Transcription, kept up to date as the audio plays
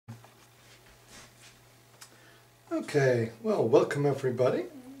Okay, well, welcome everybody.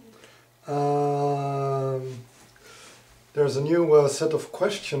 There's a new set of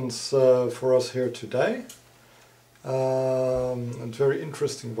questions for us here today, and very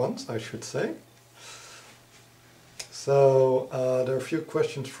interesting ones, I should say. So there are a few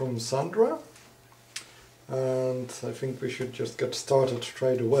questions from Sandra, and I think we should just get started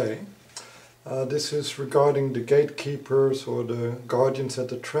straight away. This is regarding the gatekeepers or the guardians at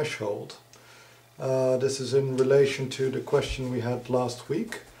the threshold. This is in relation to the question we had last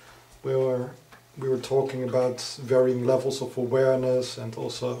week, where we were talking about varying levels of awareness and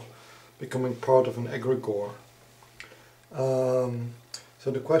also becoming part of an egregore. So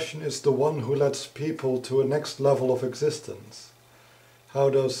the question is the one who lets people to a next level of existence.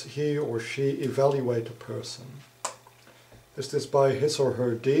 How does he or she evaluate a person? Is this by his or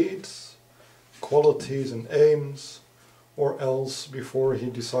her deeds, qualities and aims, or else before he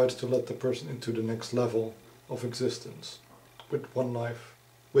decides to let the person into the next level of existence,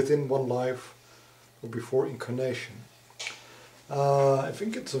 within one life, or before incarnation? I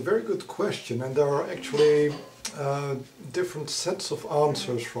think it's a very good question, and there are actually different sets of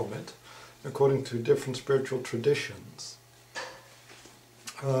answers from it, according to different spiritual traditions.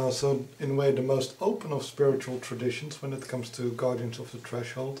 So in a way, the most open of spiritual traditions when it comes to guardians of the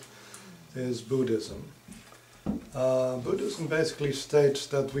threshold is Buddhism. Buddhism basically states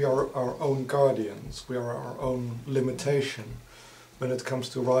that we are our own guardians, we are our own limitation when it comes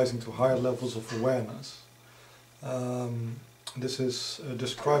to rising to higher levels of awareness. This is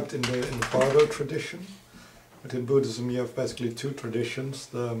described in the Bardo tradition. But in Buddhism you have basically two traditions,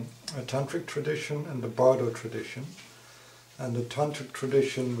 the Tantric tradition and the Bardo tradition. And the Tantric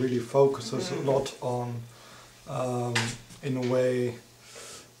tradition really focuses a lot on, in a way,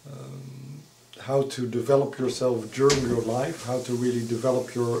 how to develop yourself during your life, how to really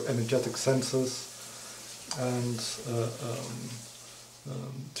develop your energetic senses and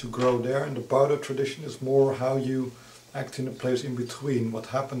to grow there. And the Bardo tradition is more how you act in a place in between, what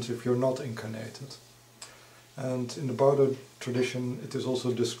happens if you're not incarnated. And in the Bardo tradition it is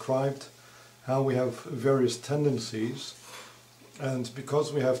also described how we have various tendencies, and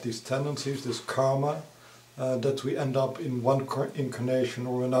because we have these tendencies, this karma, that we end up in one incarnation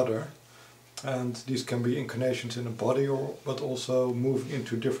or another. And these can be incarnations in a body, but also moving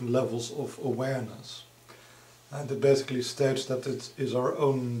into different levels of awareness. And it basically states that it is our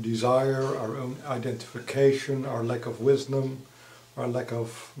own desire, our own identification, our lack of wisdom, our lack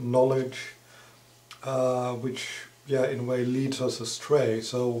of knowledge, which, in a way leads us astray.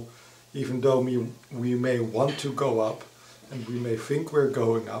 So even though we may want to go up, and we may think we're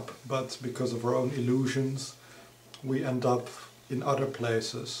going up, but because of our own illusions, we end up in other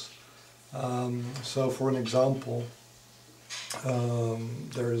places. So for an example,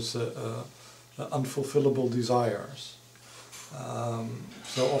 there is unfulfillable desires.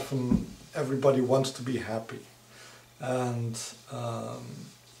 So often everybody wants to be happy, and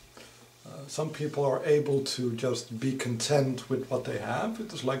some people are able to just be content with what they have.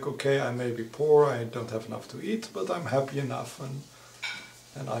 It is like, okay, I may be poor, I don't have enough to eat, but I'm happy enough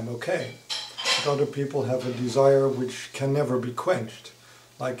and I'm okay. But other people have a desire which can never be quenched.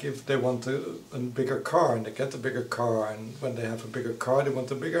 Like if they want a bigger car and they get a bigger car, and when they have a bigger car they want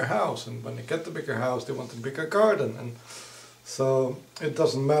a bigger house, and when they get the bigger house they want a bigger garden. And so it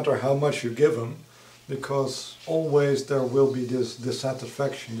doesn't matter how much you give them, because always there will be this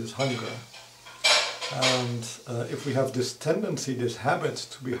dissatisfaction, this hunger. And if we have this tendency, this habit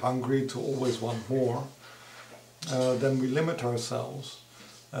to be hungry, to always want more, then we limit ourselves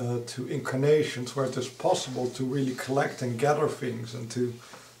to incarnations where it is possible to really collect and gather things and to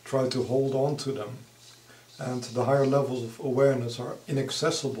try to hold on to them. And the higher levels of awareness are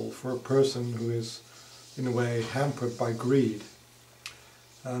inaccessible for a person who is, in a way, hampered by greed.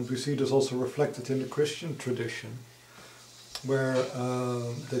 And we see this also reflected in the Christian tradition, where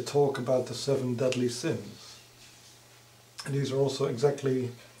they talk about the 7 deadly sins. And these are also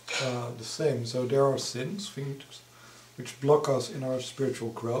exactly the same. So there are sins, things which block us in our spiritual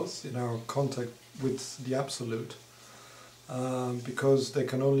growth, in our contact with the Absolute, because they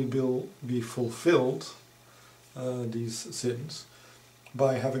can only be fulfilled, these sins,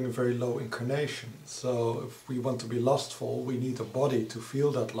 by having a very low incarnation. So if we want to be lustful, we need a body to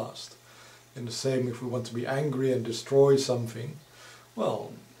feel that lust. And the same if we want to be angry and destroy something,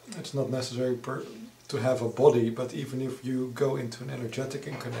 well, it's not necessary to have a body, but even if you go into an energetic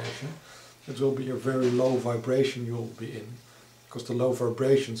incarnation, it will be a very low vibration you will be in, because the low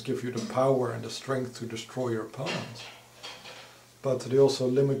vibrations give you the power and the strength to destroy your opponents. But they also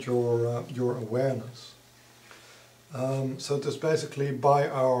limit your awareness. So it is basically by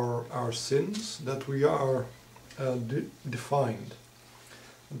our sins that we are defined.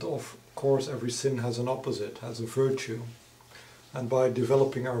 And of course every sin has an opposite, has a virtue. And by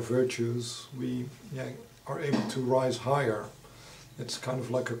developing our virtues, we are able to rise higher. It's kind of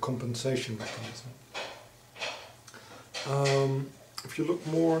like a compensation mechanism. If you look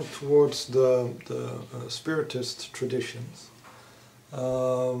more towards the Spiritist traditions,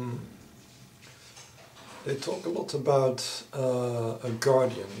 they talk a lot about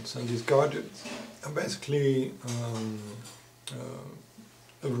guardians, and these guardians are basically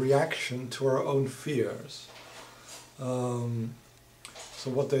a reaction to our own fears. So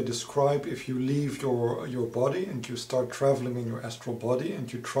what they describe, if you leave your body and you start traveling in your astral body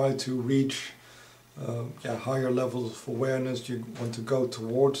and you try to reach higher levels of awareness, you want to go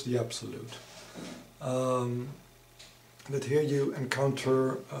towards the Absolute. That here you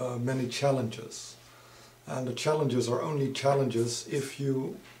encounter many challenges. And the challenges are only challenges if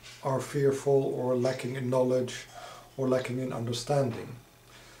you are fearful or lacking in knowledge or lacking in understanding.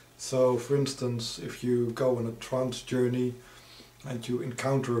 So, for instance, if you go on a trance journey and you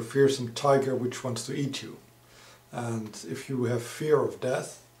encounter a fearsome tiger which wants to eat you, and if you have fear of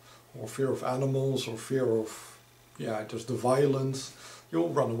death, or fear of animals, or fear of, just the violence, you'll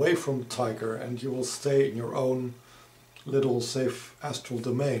run away from the tiger and you will stay in your own little safe astral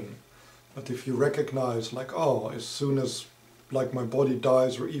domain. But if you recognize, like, oh, as soon as, like, my body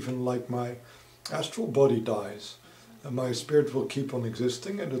dies, or even like my astral body dies, my spirit will keep on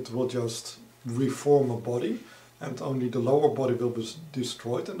existing and it will just reform a body, and only the lower body will be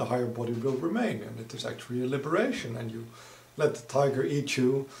destroyed and the higher body will remain. And it is actually a liberation. And you let the tiger eat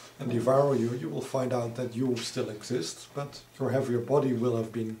you and devour you, you will find out that you still exist, but your heavier body will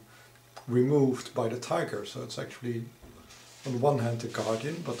have been removed by the tiger. So it's actually, on one hand, a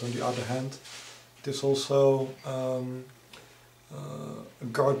guardian, but on the other hand, it is also a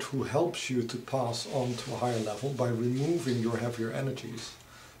guard who helps you to pass on to a higher level by removing your heavier energies,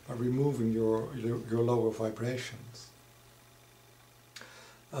 by removing your lower vibrations.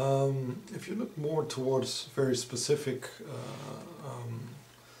 If you look more towards very specific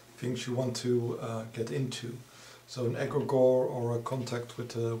things you want to get into, so an egregore or a contact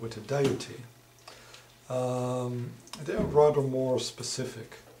with a deity, they are rather more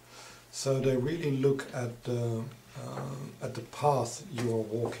specific. So they really look at the path you are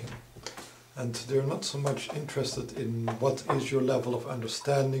walking. And they're not so much interested in what is your level of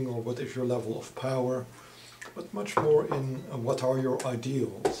understanding or what is your level of power, but much more in what are your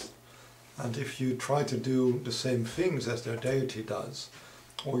ideals. And if you try to do the same things as their deity does,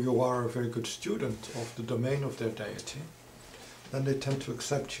 or you are a very good student of the domain of their deity, then they tend to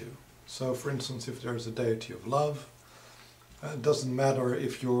accept you. So, for instance, if there's a deity of love, it doesn't matter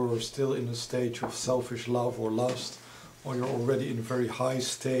if you're still in a stage of selfish love or lust, or you're already in a very high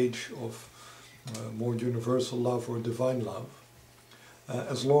stage of more universal love or divine love.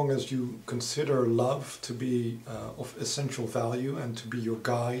 As long as you consider love to be of essential value and to be your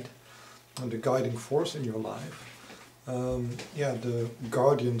guide and the guiding force in your life, the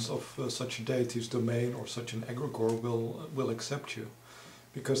guardians of such a deity's domain or such an egregore will accept you,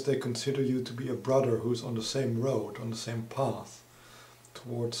 because they consider you to be a brother who's on the same road, on the same path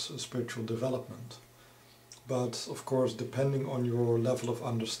towards spiritual development. But of course, depending on your level of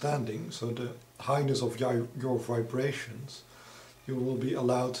understanding, so the highness of your vibrations, you will be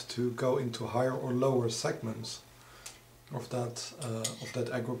allowed to go into higher or lower segments of that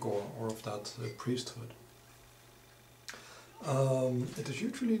egregore or of that priesthood. It is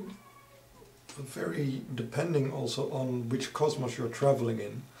usually very depending also on which cosmos you're traveling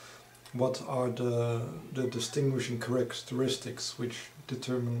in. What are the distinguishing characteristics which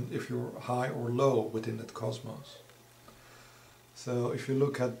determine if you're high or low within that cosmos? So if you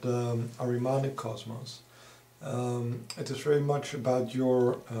look at the Ahrimanic cosmos, it is very much about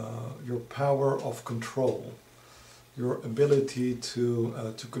your power of control, your ability to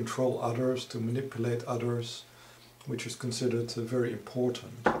control others, to manipulate others, which is considered very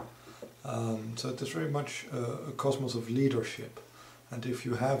important. So it is very much a cosmos of leadership. And if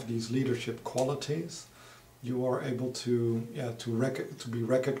you have these leadership qualities, you are able to be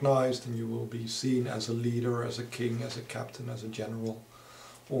recognized, and you will be seen as a leader, as a king, as a captain, as a general,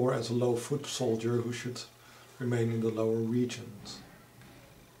 or as a low foot soldier who should remain in the lower regions.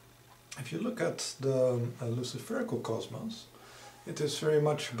 If you look at the Luciferical cosmos, it is very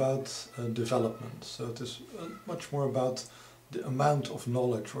much about development. So it is much more about the amount of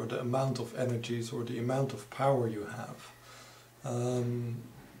knowledge or the amount of energies or the amount of power you have.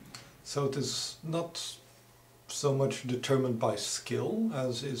 So it is not so much determined by skill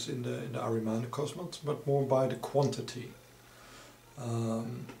as is in the Ahrimanic cosmos, but more by the quantity,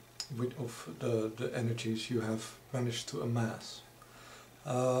 of the energies you have managed to amass.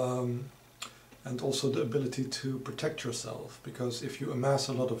 And also the ability to protect yourself, because if you amass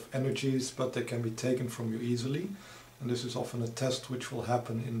a lot of energies but they can be taken from you easily, and this is often a test which will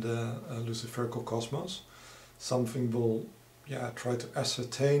happen in the Luciferical cosmos, something will try to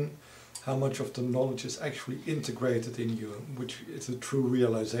ascertain how much of the knowledge is actually integrated in you, which is a true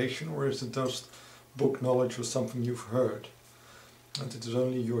realization, or is it just book knowledge or something you've heard. And it is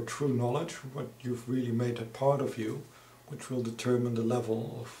only your true knowledge, what you've really made a part of you, which will determine the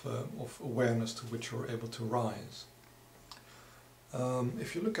level of awareness to which you're able to rise.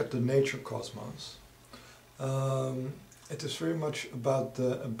 If you look at the nature cosmos, it is very much about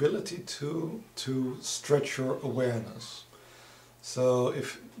the ability to stretch your awareness. So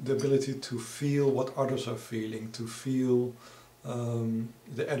if the ability to feel what others are feeling, to feel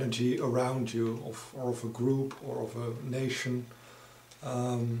the energy around you, or of a group or of a nation.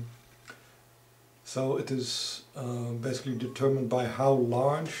 So it is basically determined by how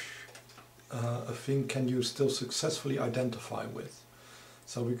large a thing can you still successfully identify with.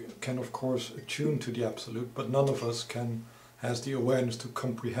 So we can of course attune to the absolute, but none of us has the awareness to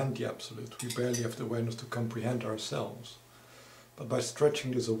comprehend the absolute. We barely have the awareness to comprehend ourselves. But by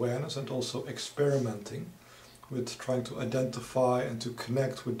stretching this awareness and also experimenting with trying to identify and to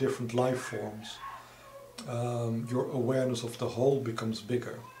connect with different life forms, your awareness of the whole becomes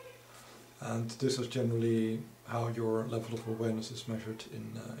bigger. And this is generally how your level of awareness is measured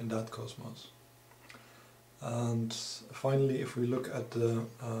in that cosmos. And finally, if we look at the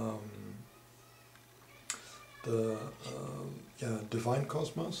divine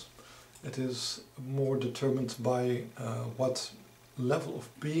cosmos, it is more determined by what level of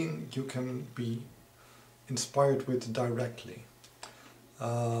being you can be inspired with directly.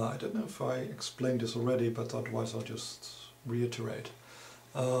 I don't know if I explained this already, but otherwise I'll just reiterate.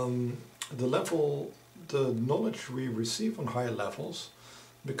 The knowledge we receive on higher levels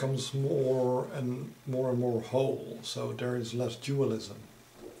becomes more and more whole, so there is less dualism,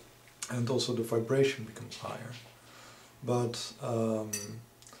 and also the vibration becomes higher. But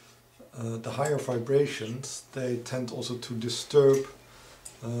the higher vibrations, they tend also to disturb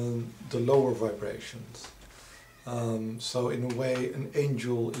the lower vibrations. So in a way, an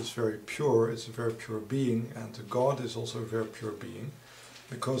angel is very pure, it's a very pure being, and a god is also a very pure being,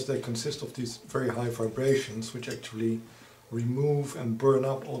 because they consist of these very high vibrations which actually remove and burn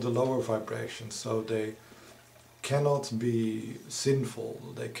up all the lower vibrations. So they cannot be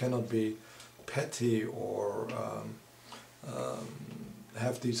sinful, they cannot be petty, or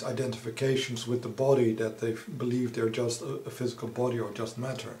have these identifications with the body that they believe they're just a physical body or just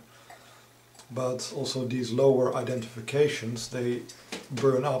matter. But also these lower identifications, they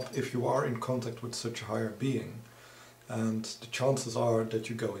burn up if you are in contact with such a higher being. And the chances are that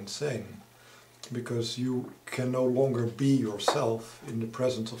you go insane, because you can no longer be yourself in the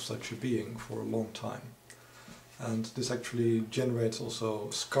presence of such a being for a long time. And this actually generates also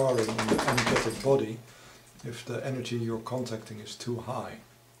scarring on the energetic body if the energy you're contacting is too high.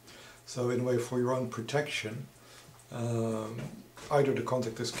 So in a way, for your own protection, either the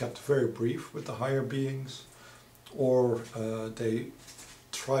contact is kept very brief with the higher beings, or they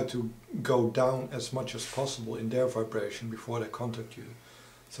try to go down as much as possible in their vibration before they contact you,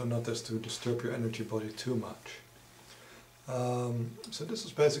 so not as to disturb your energy body too much. So this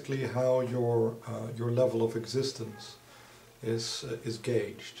is basically how your level of existence is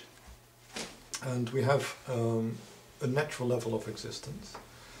gauged. And we have a natural level of existence,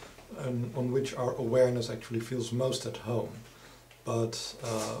 on which our awareness actually feels most at home. But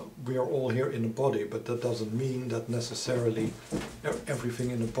we are all here in a body, but that doesn't mean that necessarily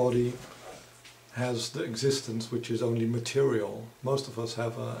everything in the body has the existence which is only material. Most of us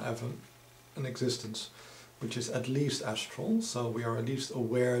have an existence which is at least astral, so we are at least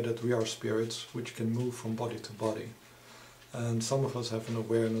aware that we are spirits which can move from body to body. And some of us have an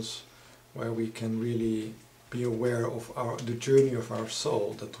awareness where we can really be aware of the journey of our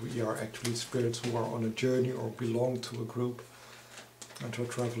soul, that we are actually spirits who are on a journey or belong to a group and are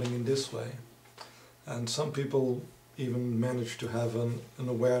traveling in this way. And some people even manage to have an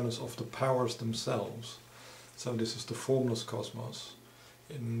awareness of the powers themselves. So this is the formless cosmos,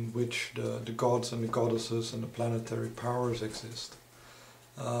 in which the gods and the goddesses and the planetary powers exist.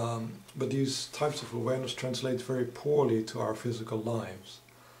 But these types of awareness translate very poorly to our physical lives.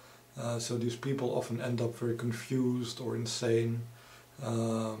 So these people often end up very confused or insane.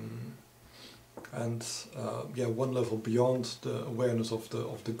 One level beyond the awareness of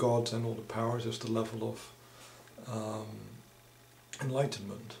the gods and all the powers is the level of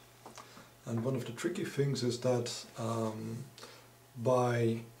enlightenment. And one of the tricky things is that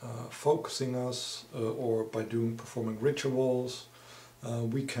by focusing us or by performing rituals,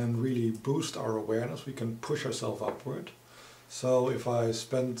 we can really boost our awareness, we can push ourselves upward. So if I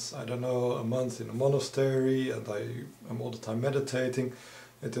spend, I don't know, a month in a monastery and I am all the time meditating,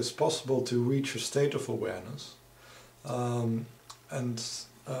 it is possible to reach a state of awareness.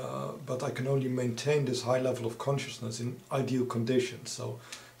 But I can only maintain this high level of consciousness in ideal conditions. So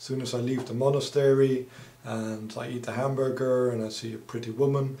as soon as I leave the monastery and I eat a hamburger and I see a pretty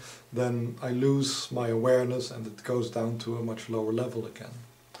woman, then I lose my awareness and it goes down to a much lower level again.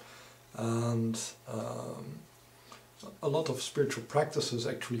 And a lot of spiritual practices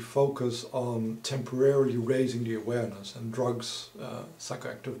actually focus on temporarily raising the awareness, and drugs,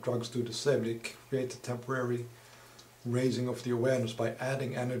 psychoactive drugs do the same. They create a temporary raising of the awareness by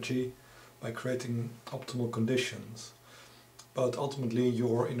adding energy, by creating optimal conditions. But ultimately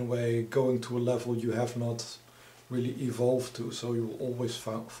you're in a way going to a level you have not really evolved to, so you will always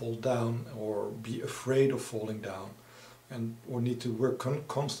fall down or be afraid of falling down, or need to work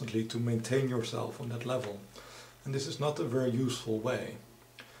constantly to maintain yourself on that level. And this is not a very useful way,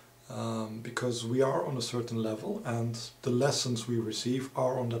 because we are on a certain level and the lessons we receive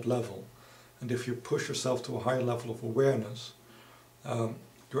are on that level. And if you push yourself to a higher level of awareness,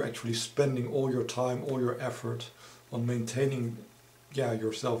 you're actually spending all your time, all your effort on maintaining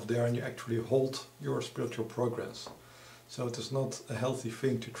yourself there, and you actually halt your spiritual progress. So it is not a healthy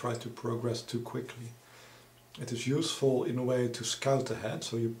thing to try to progress too quickly. It is useful in a way to scout ahead,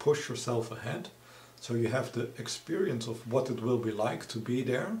 so you push yourself ahead, so you have the experience of what it will be like to be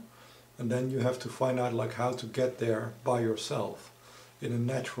there, and then you have to find out like how to get there by yourself in a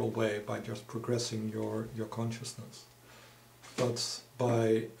natural way, by just progressing your consciousness. But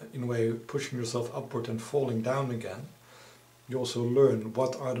by, in a way, pushing yourself upward and falling down again, you also learn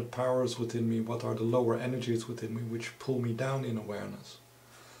what are the powers within me, what are the lower energies within me which pull me down in awareness.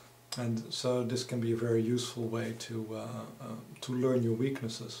 And so this can be a very useful way to learn your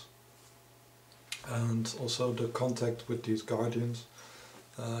weaknesses. And also the contact with these guardians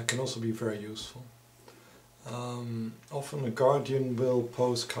can also be very useful. Often a guardian will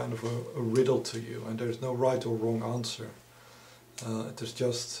pose kind of a riddle to you, and there's no right or wrong answer. It is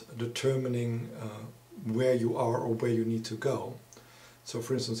just determining where you are or where you need to go. So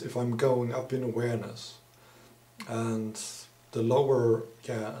for instance, if I'm going up in awareness and the lower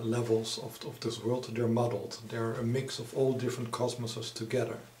levels of this world, they're muddled, they're a mix of all different cosmoses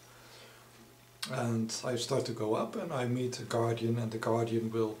together. And I start to go up and I meet a guardian, and the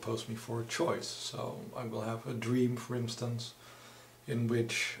guardian will pose me for a choice. So I will have a dream, for instance, in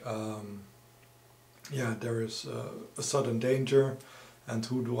which there is a sudden danger, and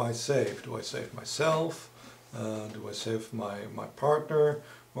who do I save? Do I save myself? Do I save my partner?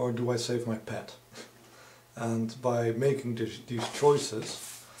 Or do I save my pet? And by making these choices,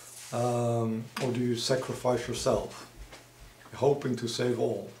 or do you sacrifice yourself, hoping to save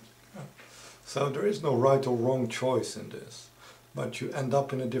all? So there is no right or wrong choice in this, but you end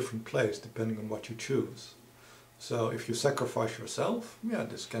up in a different place depending on what you choose. So if you sacrifice yourself,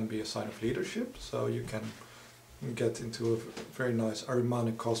 this can be a sign of leadership, so you can get into a very nice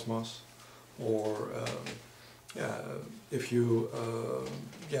Ahrimanic cosmos. Or if you,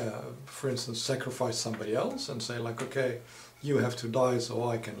 for instance, sacrifice somebody else and say like, okay, you have to die so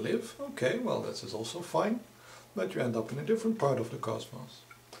I can live, okay, well, this is also fine, but you end up in a different part of the cosmos.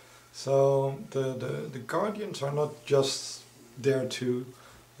 So the guardians are not just there to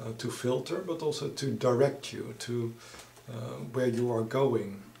filter, but also to direct you to where you are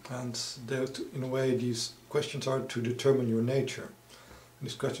going. And in a way, these questions are to determine your nature. And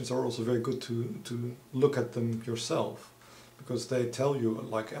these questions are also very good to look at them yourself, because they tell you,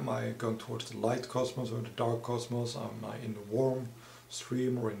 like, am I going towards the light cosmos or the dark cosmos? Am I in the warm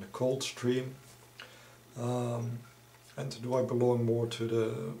stream or in the cold stream? And do I belong more to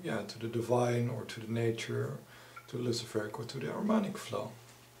the divine, or to the nature, to the Luciferic, or to the Ahrimanic flow?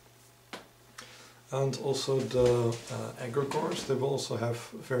 And also the egregores, they will also have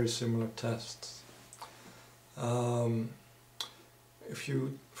very similar tests. If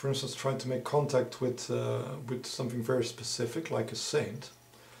you, for instance, try to make contact with something very specific, like a saint,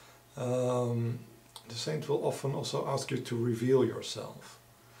 the saint will often also ask you to reveal yourself,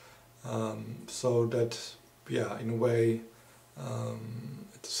 so that, in a way,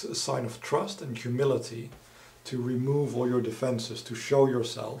 it's a sign of trust and humility to remove all your defenses, to show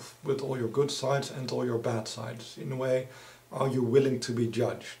yourself with all your good sides and all your bad sides. In a way, are you willing to be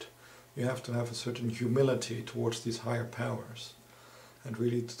judged? You have to have a certain humility towards these higher powers, and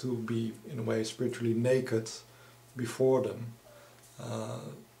really to be, in a way, spiritually naked before them.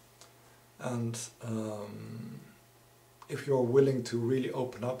 if you're willing to really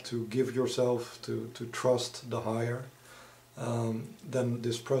open up, to give yourself, to trust the higher, then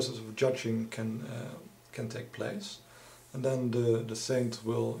this process of judging can take place. And then the saint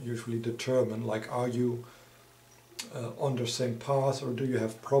will usually determine, like, are you on the same path, or do you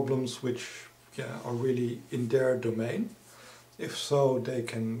have problems which are really in their domain? If so, they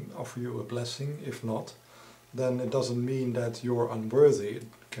can offer you a blessing. If not, then it doesn't mean that you're unworthy. It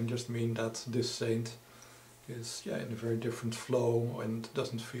can just mean that this saint is in a very different flow and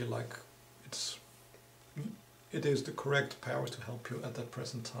doesn't feel like it is the correct power to help you at that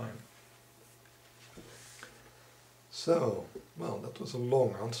present time. So, well, that was a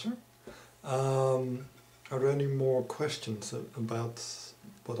long answer. Are there any more questions about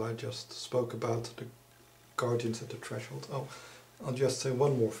what I just spoke about, the guardians at the threshold? Oh, I'll just say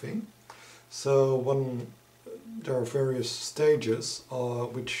one more thing. So there are various stages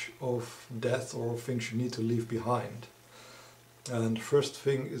which of death or things you need to leave behind. And the first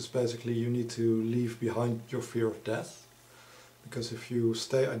thing is basically you need to leave behind your fear of death, because if you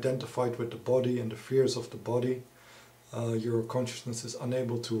stay identified with the body and the fears of the body, your consciousness is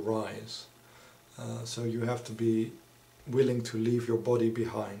unable to rise. So you have to be willing to leave your body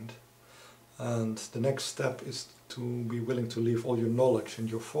behind. And the next step is to be willing to leave all your knowledge and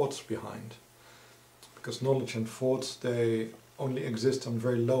your thoughts behind. Because knowledge and thoughts, they only exist on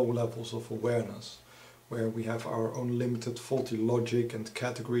very low levels of awareness, where we have our own limited faulty logic and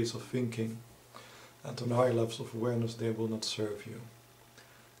categories of thinking. And on higher levels of awareness, they will not serve you.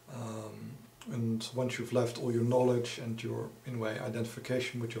 And once you've left all your knowledge and your, in a way,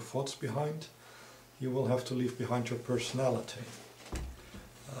 identification with your thoughts behind, you will have to leave behind your personality.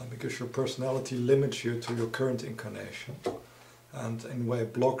 Because your personality limits you to your current incarnation, and in a way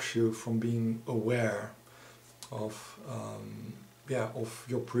blocks you from being aware of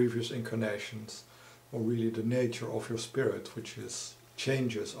your previous incarnations, or really the nature of your spirit, which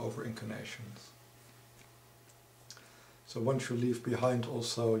changes over incarnations. So once you leave behind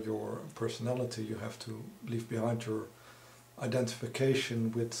also your personality, you have to leave behind your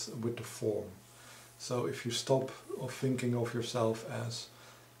identification with the form. So if you stop of thinking of yourself as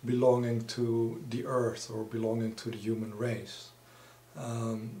belonging to the earth or belonging to the human race,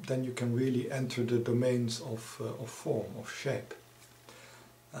 then you can really enter the domains of form, of shape.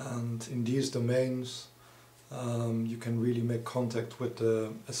 And in these domains, you can really make contact with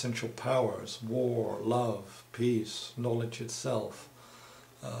the essential powers: war, love, peace, knowledge itself,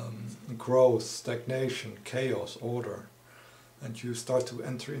 growth, stagnation, chaos, order. And you start to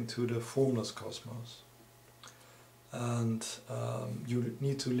enter into the formless cosmos. And you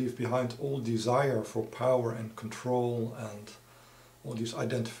need to leave behind all desire for power and control and all these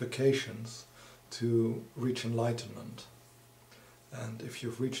identifications to reach enlightenment. And if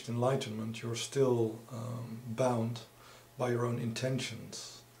you've reached enlightenment, you're still bound by your own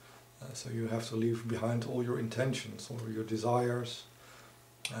intentions. So you have to leave behind all your intentions, all your desires,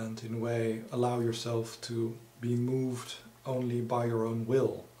 and in a way allow yourself to be moved only by your own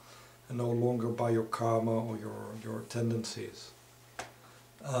will, and no longer by your karma or your tendencies.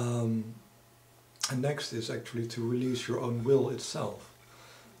 And next is actually to release your own will itself,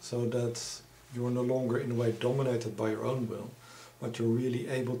 so that you're no longer in a way dominated by your own will, but you're really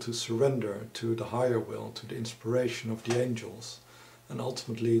able to surrender to the higher will, to the inspiration of the angels, and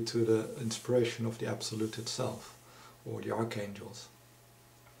ultimately to the inspiration of the Absolute itself, or the archangels.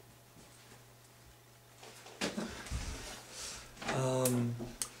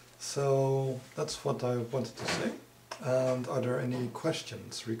 So that's what I wanted to say. And are there any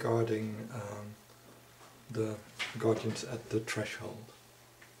questions regarding the guardians at the threshold?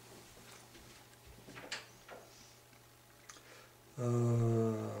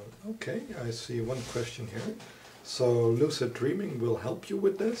 Okay, I see one question here. So lucid dreaming will help you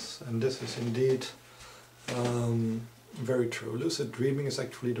with this, and this is indeed very true. Lucid dreaming is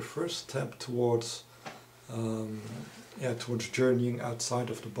actually the first step towards towards journeying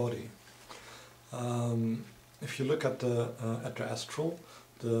outside of the body. If you look at the astral,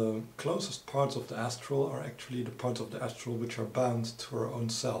 the closest parts of the astral are actually the parts of the astral which are bound to our own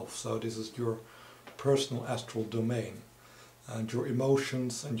self. So this is your personal astral domain. And your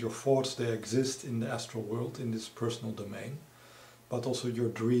emotions and your thoughts, they exist in the astral world, in this personal domain. But also your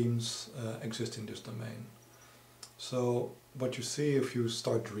dreams exist in this domain. So what you see if you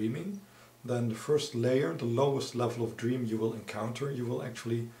start dreaming, then the first layer, the lowest level of dream you will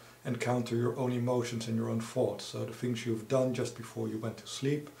actually encounter your own emotions and your own thoughts. So the things you've done just before you went to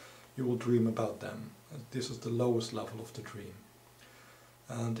sleep, you will dream about them. And this is the lowest level of the dream.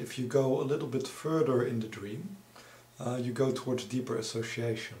 And if you go a little bit further in the dream, you go towards deeper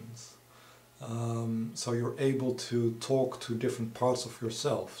associations. So you're able to talk to different parts of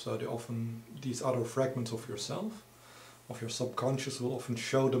yourself. So these other fragments of yourself, of your subconscious, will often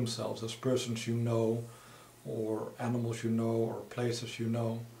show themselves as persons you know, or animals you know, or places you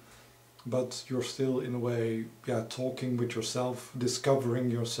know. But you're still in a way, talking with yourself,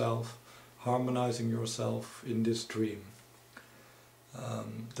 discovering yourself, harmonizing yourself in this dream.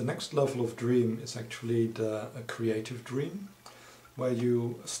 The next level of dream is actually a creative dream, where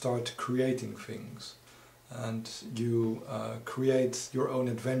you start creating things, and you create your own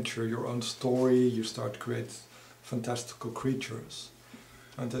adventure, your own story. You start create fantastical creatures.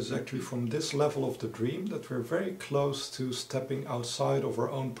 And it's actually from this level of the dream that we're very close to stepping outside of our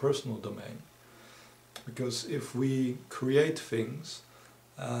own personal domain. Because if we create things,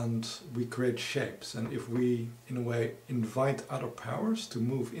 and we create shapes, and if we, in a way, invite other powers to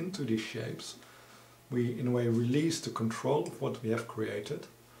move into these shapes, we, in a way, release the control of what we have created.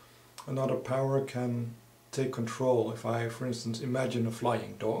 Another power can take control. If I, for instance, imagine a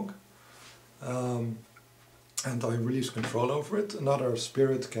flying dog, and I release control over it, another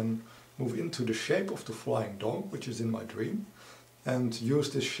spirit can move into the shape of the flying dog, which is in my dream, and use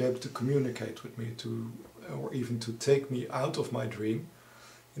this shape to communicate with me, or even to take me out of my dream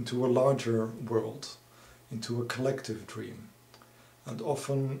into a larger world, into a collective dream. And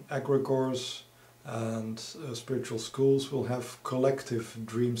often egregores and spiritual schools will have collective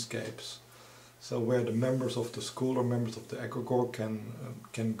dreamscapes. So where the members of the school or members of the egregore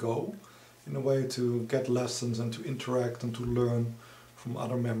can go in a way to get lessons and to interact and to learn from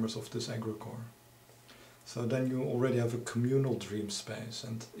other members of this egregore. So then you already have a communal dream space,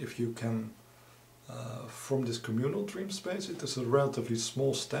 and if you can, from this communal dream space, it is a relatively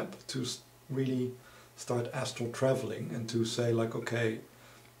small step to really start astral traveling and to say like, okay,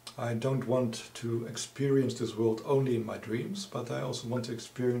 I don't want to experience this world only in my dreams, but I also want to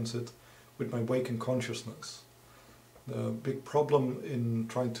experience it with my waking consciousness. The big problem in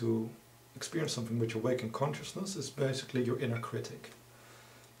trying to experience something with your waking consciousness is basically your inner critic.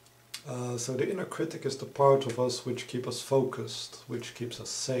 So the inner critic is the part of us which keeps us focused, which keeps us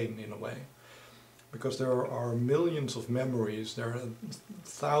sane in a way. Because there are millions of memories, there are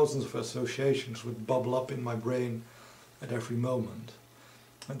thousands of associations which bubble up in my brain at every moment.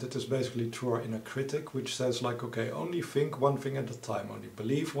 And it is basically through our inner critic, which says like, okay, only think one thing at a time, only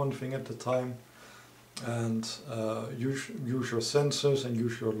believe one thing at a time, and use your senses and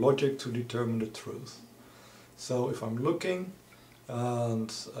use your logic to determine the truth. So if I'm looking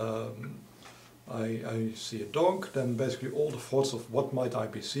and I see a dog, then basically all the thoughts of what might I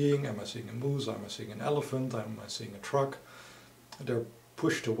be seeing, am I seeing a moose, am I seeing an elephant, am I seeing a truck, they're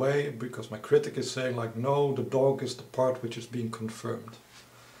pushed away because my critic is saying like, no, the dog is the part which is being confirmed.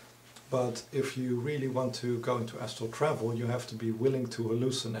 But if you really want to go into astral travel, you have to be willing to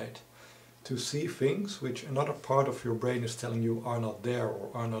hallucinate, to see things which another part of your brain is telling you are not there or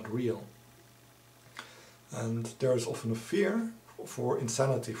are not real. And there is often a fear for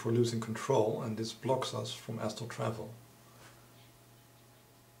insanity, for losing control, and this blocks us from astral travel.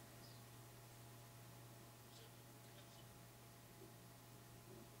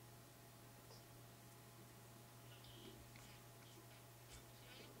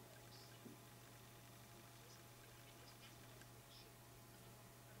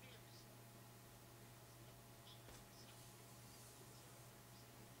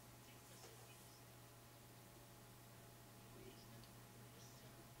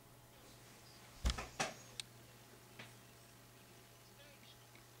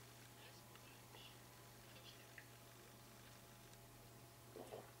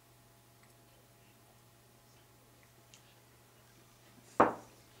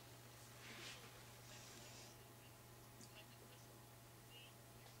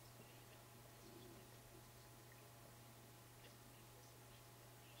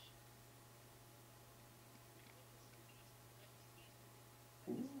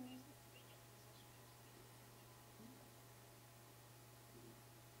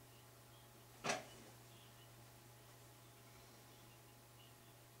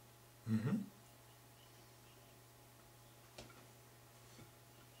 Mm-hmm.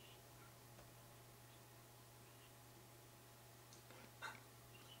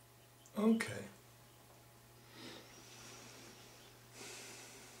 Okay.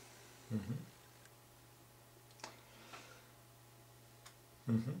 Mm-hmm.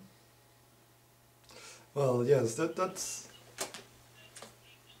 Mm-hmm. Well, yes, that's.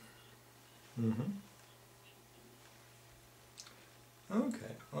 Mm-hmm. Okay.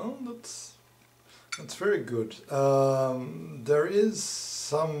 Well, that's very good. There is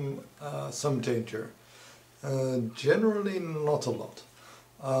some danger. Generally, not a lot.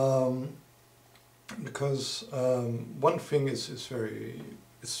 because one thing is very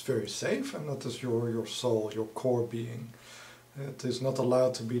safe, and that is your soul, your core being. It is not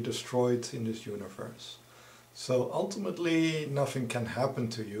allowed to be destroyed in this universe. So ultimately nothing can happen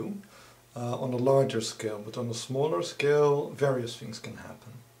to you on a larger scale, but on a smaller scale various things can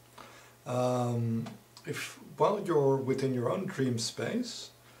happen. If while you're within your own dream space,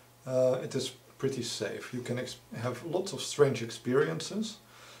 it is pretty safe. You can have lots of strange experiences,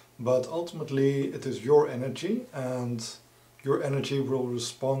 but ultimately it is your energy, and your energy will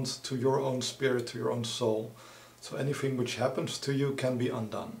respond to your own spirit, to your own soul. So anything which happens to you can be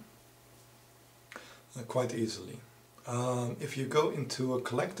undone quite easily. If you go into a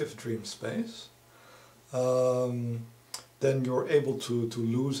collective dream space, then you're able to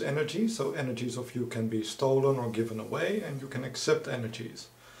lose energy. So energies of you can be stolen or given away, and you can accept energies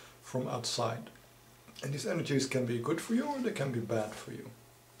from outside. And these energies can be good for you or they can be bad for you.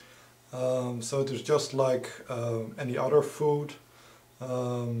 So it is just like any other food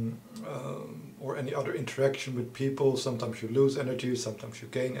or any other interaction with people. Sometimes you lose energy, sometimes you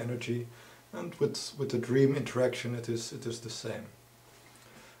gain energy. And with the dream interaction it is the same.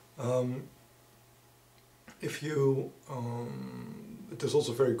 It is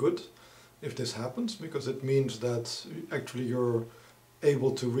also very good if this happens, because it means that actually you're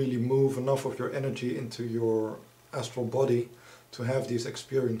able to really move enough of your energy into your astral body to have these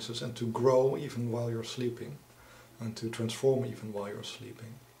experiences and to grow even while you're sleeping, and to transform even while you're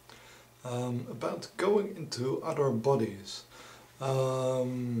sleeping. About going into other bodies,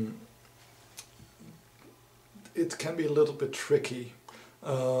 it can be a little bit tricky,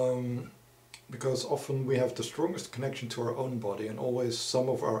 because often we have the strongest connection to our own body, and always some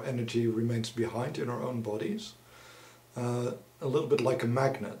of our energy remains behind in our own bodies. A little bit like a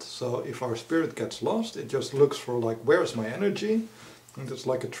magnet. So if our spirit gets lost, it just looks for like, where's my energy? And it's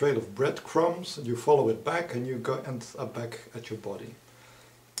like a trail of breadcrumbs, and you follow it back and you end up back at your body.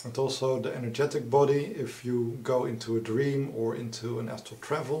 And also the energetic body, if you go into a dream or into an astral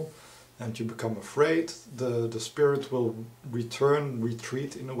travel and you become afraid, the spirit will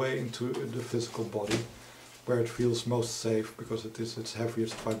retreat in a way into the physical body, where it feels most safe because it is its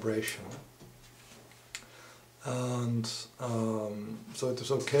heaviest vibration. And so it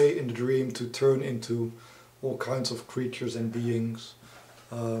is okay in the dream to turn into all kinds of creatures and beings,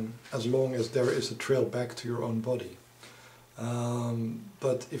 as long as there is a trail back to your own body.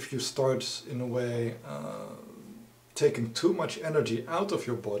 But if you start in a way taking too much energy out of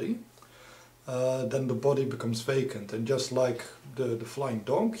your body, then the body becomes vacant, and just like the flying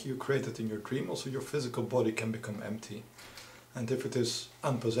dog you created in your dream, also your physical body can become empty. And if it is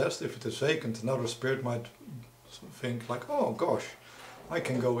unpossessed, if it is vacant, another spirit might think like, oh gosh, I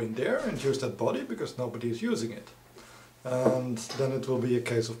can go in there and use that body because nobody is using it. And then it will be a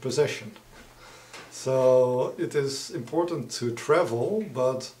case of possession. So it is important to travel,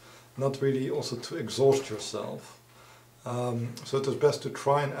 but not really also to exhaust yourself. So it is best to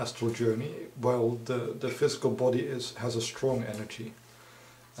try an astral journey while the physical body has a strong energy.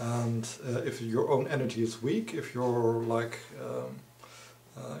 And if your own energy is weak, if you're like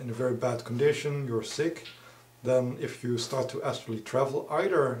in a very bad condition, you're sick, then if you start to astrally travel,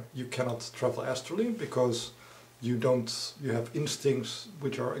 either you cannot travel astrally because you have instincts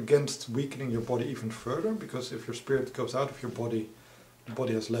which are against weakening your body even further, because if your spirit goes out of your body, the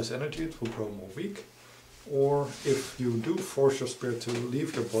body has less energy, it will grow more weak. Or if you do force your spirit to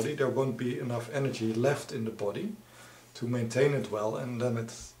leave your body, there won't be enough energy left in the body to maintain it well, and then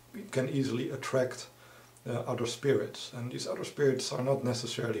it can easily attract other spirits. And these other spirits are not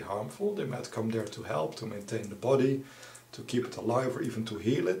necessarily harmful. They might come there to help, to maintain the body, to keep it alive, or even to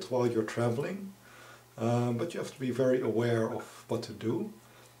heal it while you're traveling. But you have to be very aware of what to do.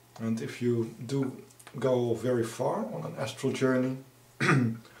 And if you do go very far on an astral journey,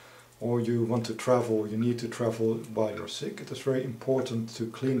 or you want to travel, you need to travel while you're sick, it is very important to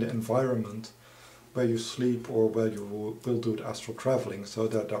clean the environment where you sleep or where you will do the astral traveling, so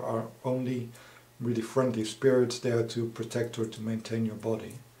that there are only really friendly spirits there to protect or to maintain your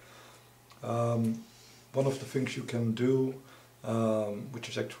body. One of the things you can do, which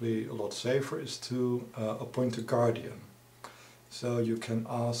is actually a lot safer, is to appoint a guardian. So you can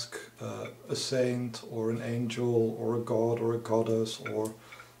ask a saint or an angel or a god or a goddess or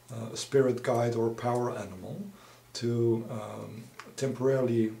a spirit guide or a power animal to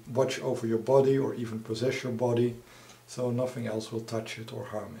temporarily watch over your body or even possess your body, so nothing else will touch it or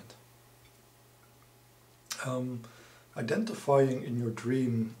harm it. Identifying in your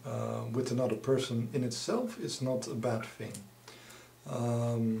dream with another person in itself is not a bad thing.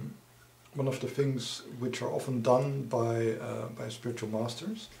 One of the things which are often done by spiritual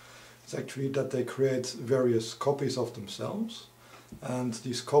masters, It's actually that they create various copies of themselves, and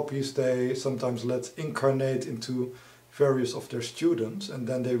these copies they sometimes let incarnate into various of their students, and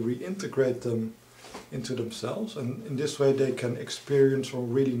then they reintegrate them into themselves, and in this way they can experience or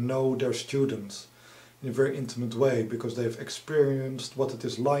really know their students in a very intimate way, because they've experienced what it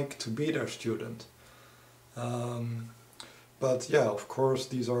is like to be their student. But yeah, of course,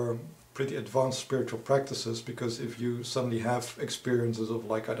 these are pretty advanced spiritual practices, because if you suddenly have experiences of,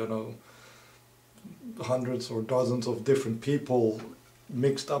 like, I don't know, hundreds or dozens of different people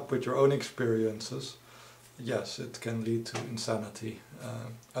mixed up with your own experiences, yes, it can lead to insanity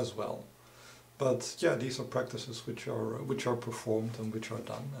as well. But yeah, these are practices which are performed and which are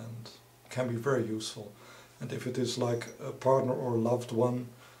done and can be very useful. And if it is like a partner or a loved one,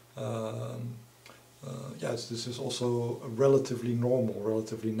 yes, this is also relatively normal,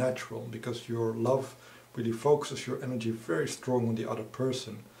 relatively natural, because your love really focuses your energy very strong on the other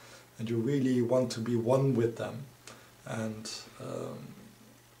person, and you really want to be one with them. And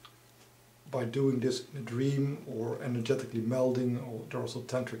by doing this in a dream or energetically melding, or there are also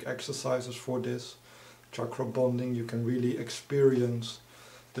tantric exercises for this, chakra bonding, you can really experience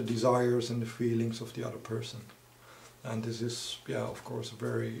the desires and the feelings of the other person. And this is, yeah, of course, a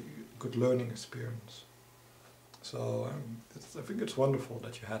very good learning experience. So I think it's wonderful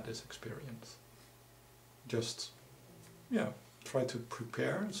that you had this experience. Just, yeah, try to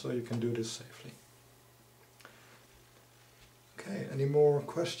prepare so you can do this safely. Okay, any more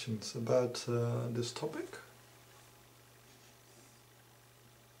questions about this topic?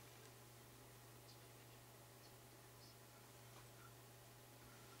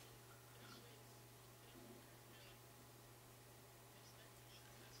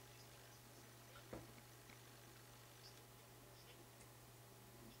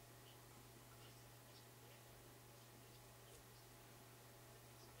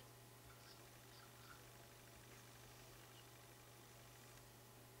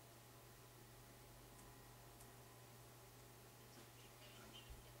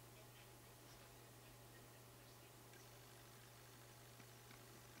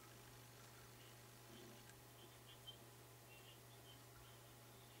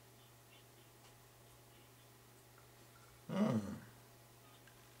 Hmm.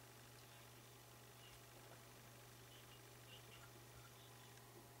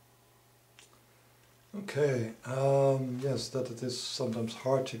 Okay, yes, that it is sometimes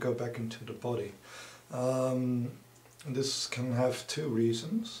hard to go back into the body. This can have two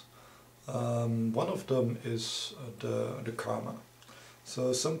reasons. One of them is the karma.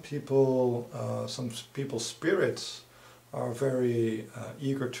 So some people's spirits are very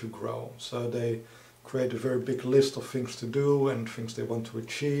eager to grow. So they create a very big list of things to do and things they want to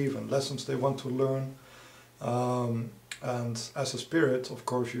achieve and lessons they want to learn. And as a spirit, of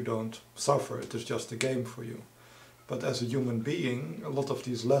course, you don't suffer. It is just a game for you. But as a human being, a lot of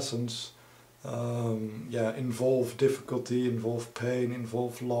these lessons involve difficulty, involve pain,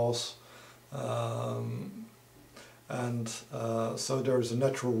 involve loss. So there is a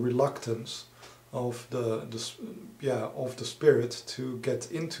natural reluctance of the spirit to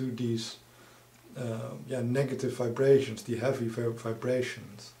get into these negative vibrations, the heavy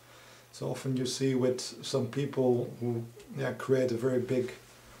vibrations. So often you see with some people who create a very big,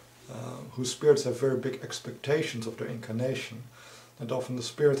 whose spirits have very big expectations of their incarnation, and often the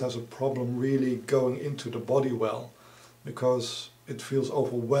spirit has a problem really going into the body well, because it feels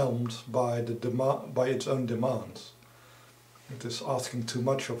overwhelmed by by its own demands. It is asking too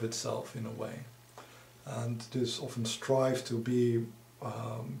much of itself in a way, and this often strives to be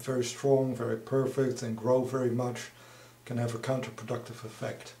very strong, very perfect, and grow very much, can have a counterproductive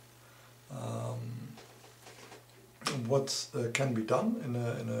effect. What can be done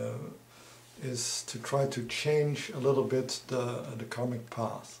is to try to change a little bit the karmic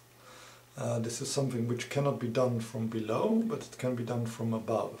path. This is something which cannot be done from below, but it can be done from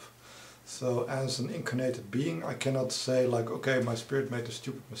above. So as an incarnated being, I cannot say like, okay, my spirit made a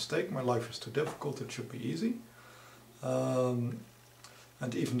stupid mistake, my life is too difficult, it should be easy.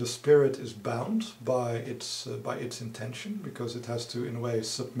 And even the spirit is bound by its intention, because it has to, in a way,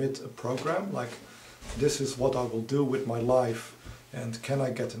 submit a program, like, this is what I will do with my life, and can I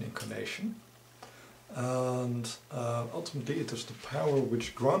get an incarnation? And ultimately it is the power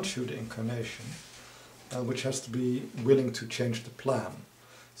which grants you the incarnation, which has to be willing to change the plan.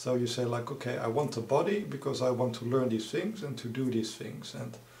 So you say like, okay, I want a body because I want to learn these things and to do these things.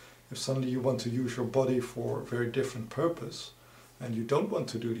 And if suddenly you want to use your body for a very different purpose, and you don't want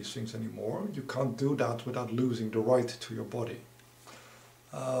to do these things anymore, you can't do that without losing the right to your body.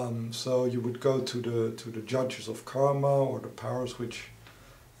 So you would go to the judges of karma, or the powers which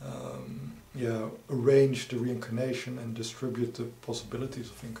arrange the reincarnation and distribute the possibilities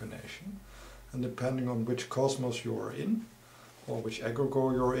of incarnation. And depending on which cosmos you are in, or which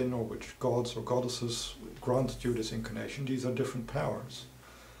egregore you're in, or which gods or goddesses granted you this incarnation, these are different powers.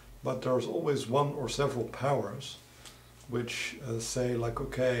 But there's always one or several powers which say like,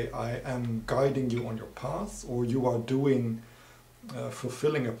 okay, I am guiding you on your path, or you are doing,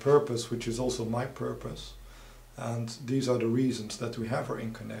 fulfilling a purpose which is also my purpose. And these are the reasons that we have our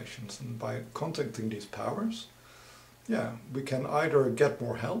incarnations. And by contacting these powers, we can either get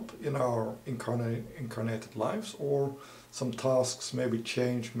more help in our incarnated lives, or some tasks may be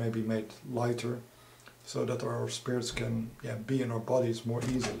changed, may be made lighter, so that our spirits can be in our bodies more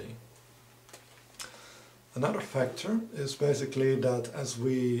easily. Another factor is basically that as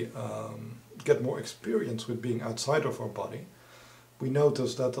we get more experience with being outside of our body, we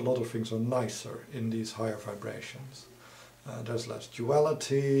notice that a lot of things are nicer in these higher vibrations. There's less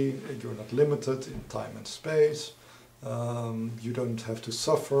duality, you're not limited in time and space, you don't have to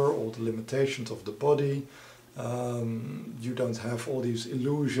suffer all the limitations of the body, you don't have all these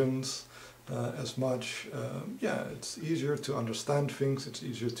illusions as much. It's easier to understand things, it's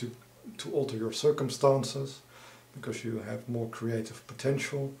easier to alter your circumstances, because you have more creative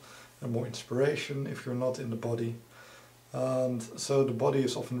potential and more inspiration if you're not in the body. And so the body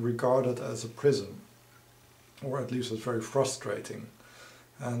is often regarded as a prison, or at least as very frustrating.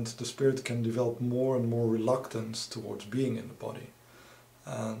 And the spirit can develop more and more reluctance towards being in the body,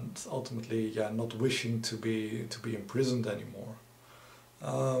 and ultimately, not wishing to be imprisoned anymore.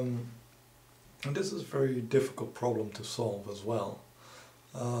 And this is a very difficult problem to solve as well.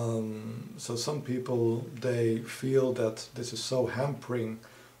 So some people, they feel that this is so hampering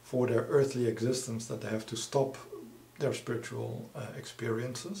for their earthly existence that they have to stop their spiritual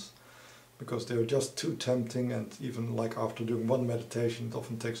experiences, because they're just too tempting, and even like after doing one meditation, it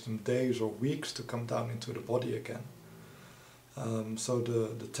often takes them days or weeks to come down into the body again. So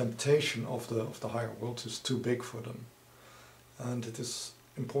the temptation of the higher worlds is too big for them. And it is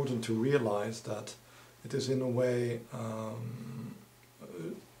important to realize that it is in a way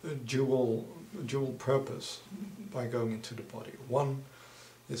a dual purpose by going into the body. One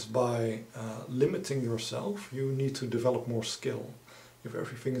is by limiting yourself, you need to develop more skill. If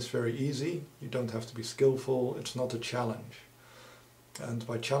everything is very easy, you don't have to be skillful, it's not a challenge. And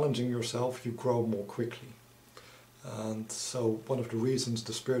by challenging yourself, you grow more quickly. And so one of the reasons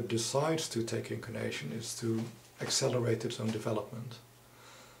the spirit decides to take incarnation is to accelerate its own development.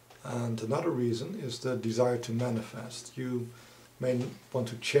 And another reason is the desire to manifest. You may want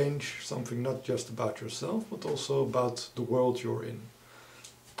to change something not just about yourself, but also about the world you're in.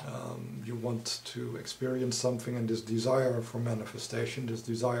 You want to experience something, and this desire for manifestation, this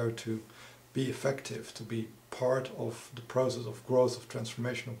desire to be effective, to be part of the process of growth, of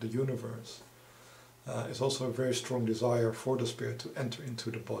transformation of the universe, is also a very strong desire for the spirit to enter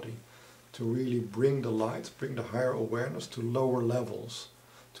into the body, to really bring the light, bring the higher awareness to lower levels,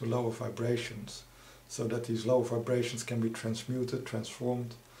 to lower vibrations, so that these lower vibrations can be transmuted,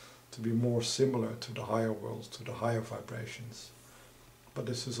 transformed, to be more similar to the higher worlds, to the higher vibrations. But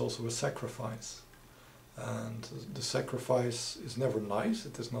this is also a sacrifice. And the sacrifice is never nice.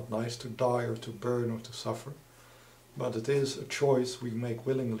 It is not nice to die or to burn or to suffer. But it is a choice we make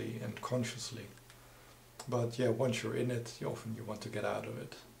willingly and consciously. But once you're in it, often you want to get out of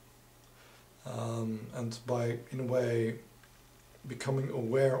it. And by, in a way, becoming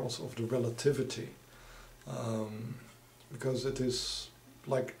aware also of the relativity. Because it is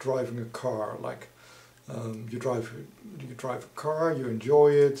like driving a car, like you drive a car, you enjoy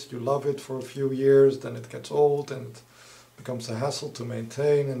it, you love it for a few years, then it gets old and it becomes a hassle to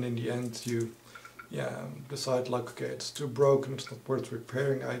maintain, and in the end you decide like, okay, it's too broken, it's not worth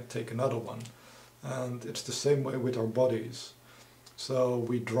repairing, I take another one. And it's the same way with our bodies. So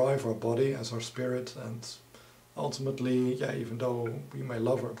we drive our body as our spirit, and ultimately, even though we may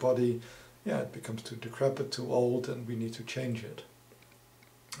love our body, it becomes too decrepit, too old, and we need to change it.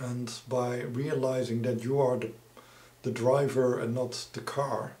 And by realizing that you are the driver and not the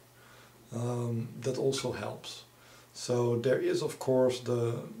car, that also helps. So there is, of course,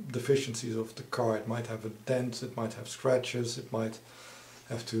 the deficiencies of the car. It might have a dent, it might have scratches, it might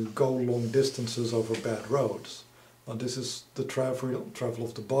have to go long distances over bad roads. But this is the travel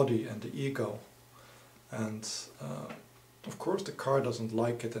of the body and the ego. And of course the car doesn't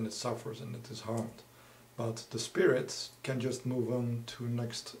like it, and it suffers and it is harmed. But the spirit can just move on to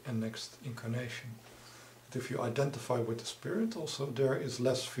next incarnation. And if you identify with the spirit, also there is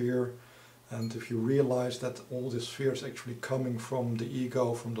less fear. And if you realize that all this fear is actually coming from the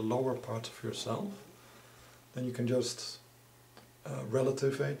ego, from the lower parts of yourself, then you can just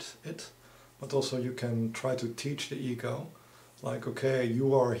relativate it, but also you can try to teach the ego, like, okay,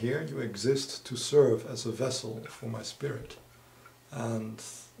 you are here, you exist to serve as a vessel for my spirit. And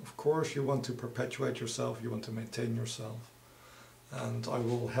of course you want to perpetuate yourself, you want to maintain yourself. And I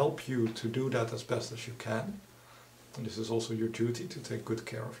will help you to do that as best as you can. And this is also your duty, to take good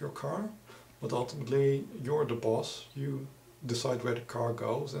care of your car. But ultimately, you're the boss. You decide where the car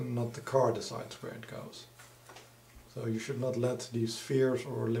goes, and not the car decides where it goes. So you should not let these fears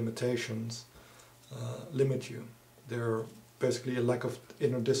or limitations limit you. They're basically a lack of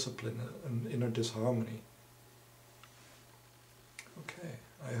inner discipline, an inner disharmony. Okay,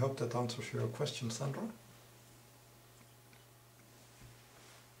 I hope that answers your question, Sandra.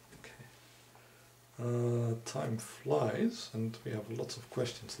 Time flies and we have lots of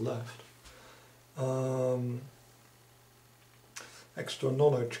questions left. Extra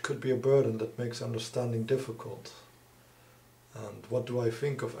knowledge could be a burden that makes understanding difficult. And what do I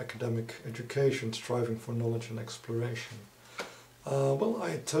think of academic education striving for knowledge and exploration? Well,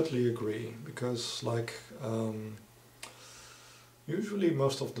 I totally agree, because usually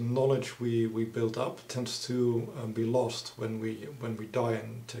most of the knowledge we build up tends to be lost when we die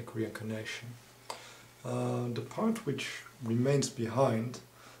and take reincarnation. The part which remains behind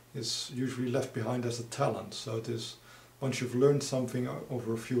is usually left behind as a talent. So it is, once you've learned something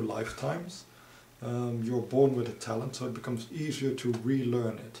over a few lifetimes, you're born with a talent, so it becomes easier to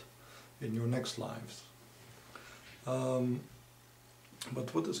relearn it in your next lives.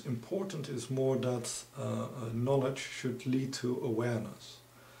 But what is important is more that knowledge should lead to awareness.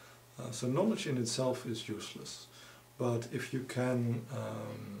 So knowledge in itself is useless, but if you can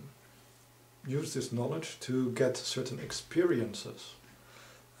use this knowledge to get certain experiences,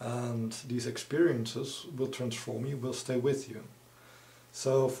 and these experiences will transform you, will stay with you.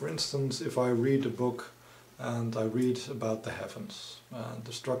 So for instance, if I read a book and I read about the heavens and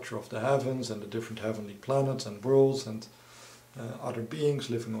the structure of the heavens and the different heavenly planets and worlds and other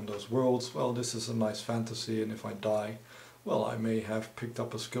beings living on those worlds, well, this is a nice fantasy, and if I die, well, I may have picked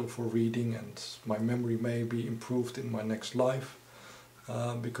up a skill for reading and my memory may be improved in my next life.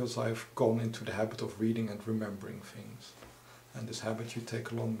 Because I've gone into the habit of reading and remembering things. And this habit you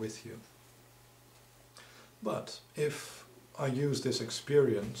take along with you. But if I use this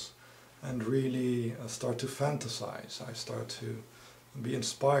experience and really start to fantasize, I start to be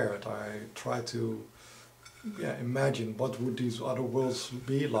inspired, I try to imagine what would these other worlds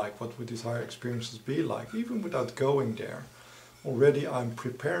be like, what would these higher experiences be like, even without going there. Already I'm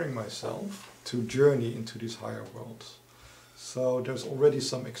preparing myself to journey into these higher worlds. So there's already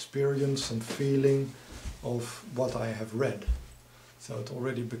some experience, some feeling of what I have read. So it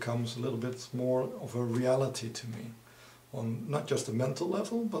already becomes a little bit more of a reality to me, on not just a mental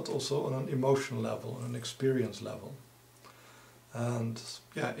level, but also on an emotional level, an experience level. And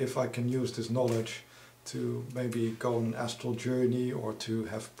yeah, if I can use this knowledge to maybe go on an astral journey or to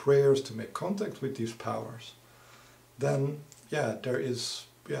have prayers to make contact with these powers, then yeah,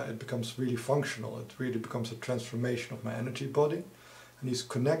 it becomes really functional. It really becomes a transformation of my energy body. And these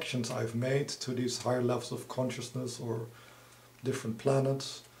connections I've made to these higher levels of consciousness or different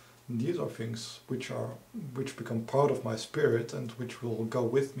planets, these are things which become part of my spirit and which will go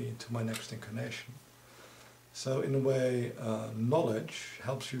with me to my next incarnation. So in a way, knowledge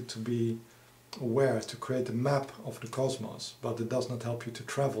helps you to be aware, to create a map of the cosmos, but it does not help you to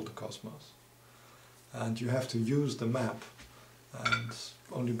travel the cosmos. And you have to use the map, and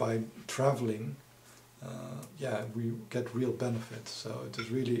only by traveling, we get real benefits. So it is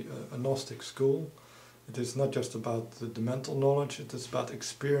really a Gnostic school. It is not just about the mental knowledge, it is about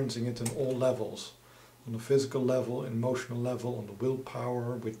experiencing it on all levels. On the physical level, emotional level, on the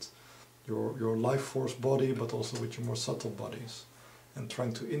willpower, with your life force body, but also with your more subtle bodies. And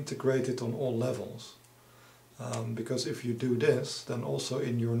trying to integrate it on all levels. Because if you do this, then also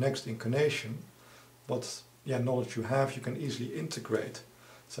in your next incarnation, what knowledge you have, you can easily integrate,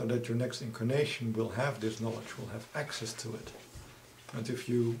 so that your next incarnation will have this knowledge, will have access to it. And if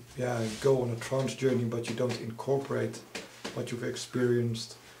you go on a trance journey but you don't incorporate what you've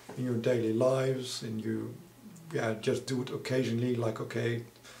experienced in your daily lives, and you just do it occasionally, like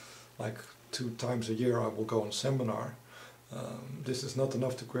 2 times a year I will go on a seminar, this is not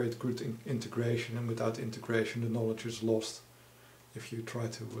enough to create good integration, and without integration the knowledge is lost if you try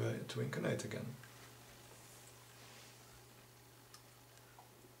to incarnate again.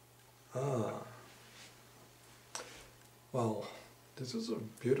 Well, this is a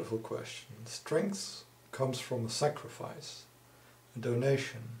beautiful question. Strength comes from a sacrifice, a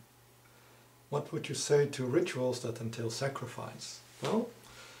donation. What would you say to rituals that entail sacrifice? Well,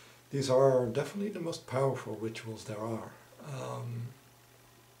 these are definitely the most powerful rituals there are.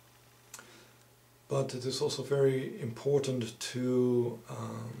 But it is also very important to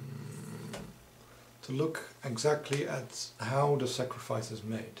look exactly at how the sacrifice is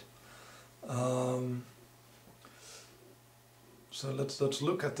made. So let's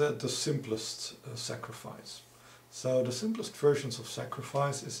look at the simplest sacrifice. So the simplest versions of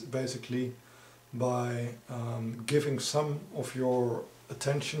sacrifice is basically by giving some of your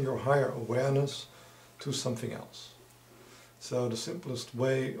attention, your higher awareness, to something else. So the simplest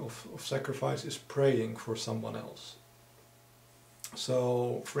way of sacrifice is praying for someone else.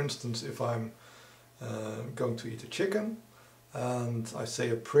 So for instance, if I'm going to eat a chicken and I say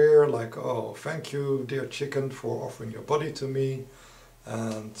a prayer like, oh, thank you dear chicken for offering your body to me,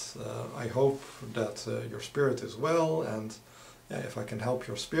 and I hope that your spirit is well, and yeah, if I can help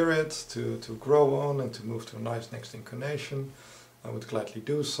your spirit to grow on and to move to a nice next incarnation, I would gladly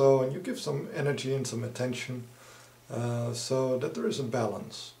do so. And you give some energy and some attention so that there is a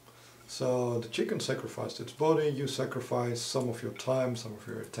balance. So the chicken sacrificed its body, you sacrifice some of your time, some of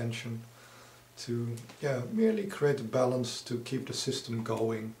your attention to merely create a balance, to keep the system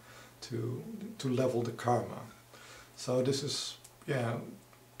going, to level the karma. So this is,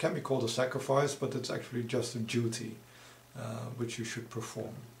 can be called a sacrifice, but it's actually just a duty which you should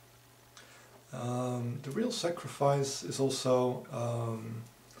perform. The real sacrifice is also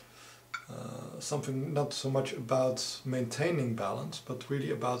something not so much about maintaining balance, but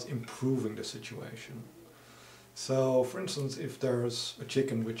really about improving the situation. So, for instance, if there's a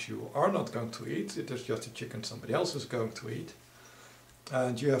chicken which you are not going to eat, it is just a chicken somebody else is going to eat,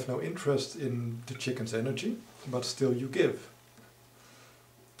 and you have no interest in the chicken's energy, but still you give.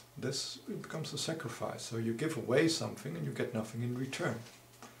 This becomes a sacrifice. So you give away something and you get nothing in return.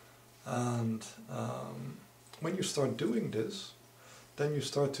 And when you start doing this, then you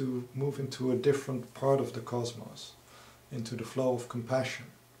start to move into a different part of the cosmos, into the flow of compassion.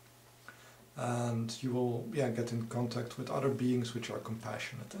 And you will get in contact with other beings which are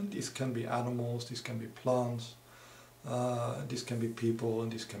compassionate. And these can be animals, these can be plants, these can be people,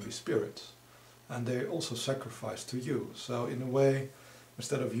 and these can be spirits. And they also sacrifice to you. So in a way,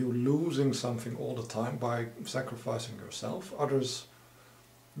 instead of you losing something all the time by sacrificing yourself, others,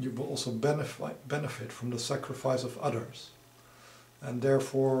 you will also benefit from the sacrifice of others. And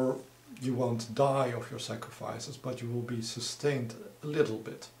therefore you won't die of your sacrifices, but you will be sustained a little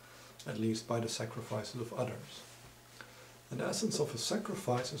bit, at least by the sacrifices of others. And the essence of a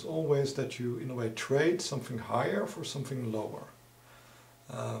sacrifice is always that you, in a way, trade something higher for something lower.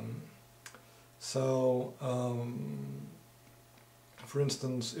 For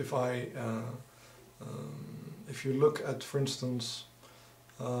instance, if you look at, for instance,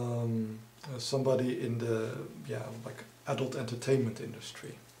 somebody in the like adult entertainment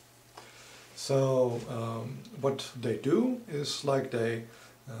industry. So what they do is like they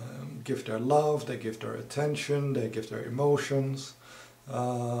give their love, they give their attention, they give their emotions.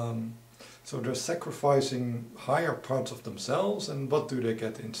 So they're sacrificing higher parts of themselves, and what do they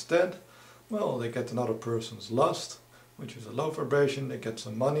get instead? Well, they get another person's lust, which is a low vibration, they get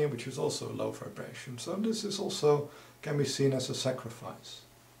some money, which is also a low vibration. So this is also can be seen as a sacrifice.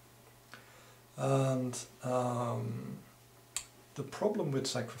 And the problem with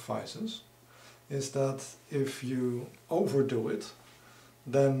sacrifices is that if you overdo it,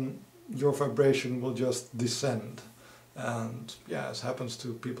 then your vibration will just descend. And as happens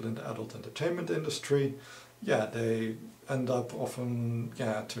to people in the adult entertainment industry, they end up often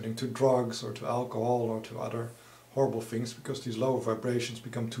turning to drugs or to alcohol or to other horrible things, because these lower vibrations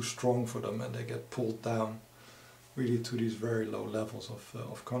become too strong for them and they get pulled down really to these very low levels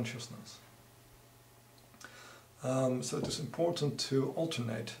of consciousness. So it is important to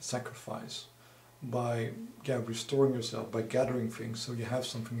alternate sacrifice by restoring yourself, by gathering things so you have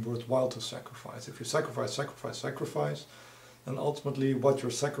something worthwhile to sacrifice. If you sacrifice, then ultimately what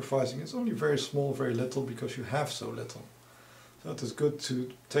you're sacrificing is only very small, very little, because you have so little. So it is good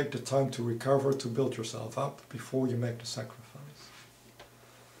to take the time to recover, to build yourself up before you make the sacrifice.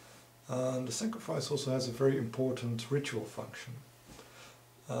 The sacrifice also has a very important ritual function,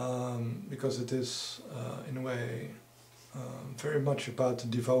 because it is in a way very much about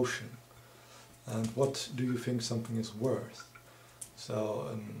devotion. And what do you think something is worth?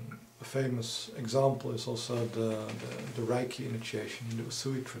 So a famous example is also the Reiki initiation in the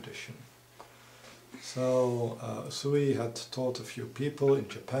Usui tradition. So Usui had taught a few people in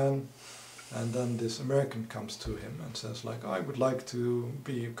Japan, and then this American comes to him and says like, I would like to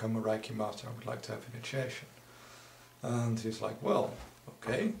become a Reiki master, I would like to have initiation. And he's like, well,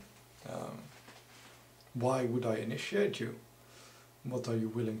 okay, why would I initiate you? What are you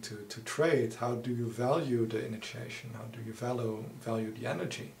willing to trade? How do you value the initiation? How do you value the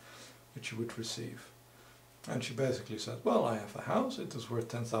energy which you would receive? And she basically said, well, I have a house, it is worth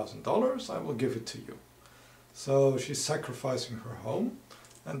 $10,000, I will give it to you. So she's sacrificing her home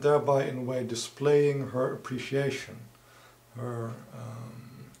and thereby in a way displaying her appreciation.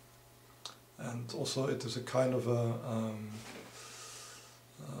 And also it is a kind of a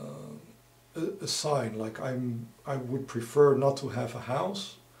sign, like I would prefer not to have a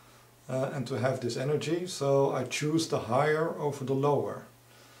house and to have this energy, so I choose the higher over the lower.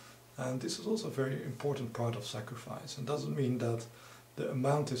 And this is also a very important part of sacrifice. And doesn't mean that the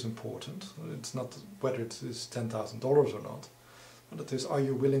amount is important. It's not whether it is $10,000 or not. But it is, what are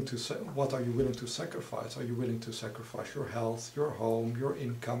you willing to sacrifice? Are you willing to sacrifice your health, your home, your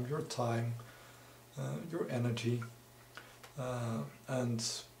income, your time, your energy? And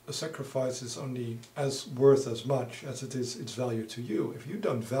a sacrifice is only worth as much as it is its value to you. If you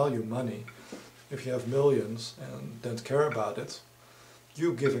don't value money, if you have millions and don't care about it,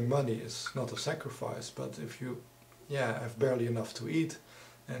 you giving money is not a sacrifice. But if you have barely enough to eat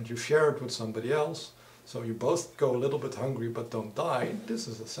and you share it with somebody else, so you both go a little bit hungry but don't die, this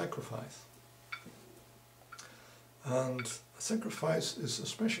is a sacrifice. And sacrifice is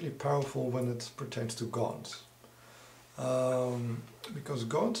especially powerful when it pertains to gods. Because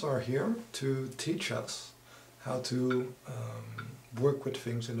gods are here to teach us how to work with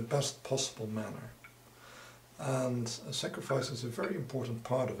things in the best possible manner. And sacrifice is a very important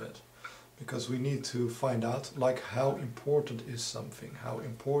part of it, because we need to find out like how important is something, how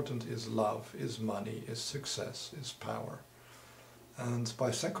important is love, is money, is success, is power. And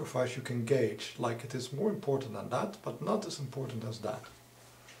by sacrifice you can gauge like it is more important than that, but not as important as that.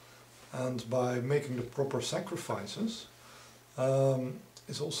 And by making the proper sacrifices,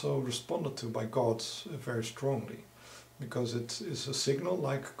 is also responded to by gods very strongly, because it is a signal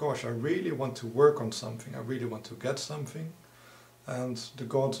like, gosh, I really want to work on something, I really want to get something, and the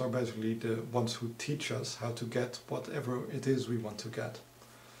gods are basically the ones who teach us how to get whatever it is we want to get.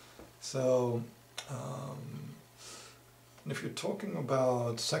 So, if you're talking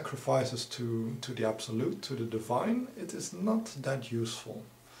about sacrifices to the absolute, to the divine, it is not that useful.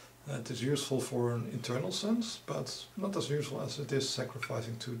 It is useful for an internal sense, but not as useful as it is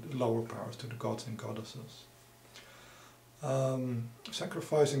sacrificing to the lower powers, to the gods and goddesses.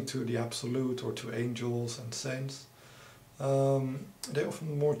 Sacrificing to the absolute or to angels and saints, they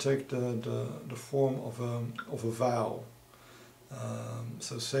often more take the form of a vow.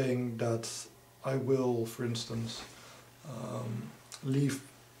 So saying that I will, for instance, leave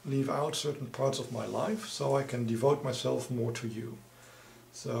out certain parts of my life so I can devote myself more to you.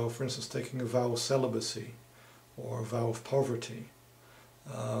 So, for instance, taking a vow of celibacy, or a vow of poverty,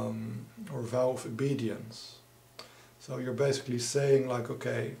 or a vow of obedience. So you're basically saying like,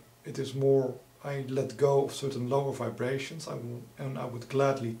 okay, it is more, I let go of certain lower vibrations, and I would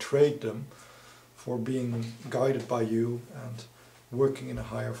gladly trade them for being guided by you and working in a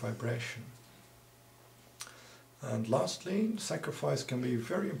higher vibration. And lastly, sacrifice can be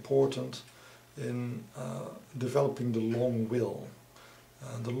very important in developing the long will.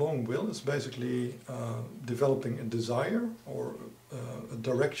 The long will is basically developing a desire or a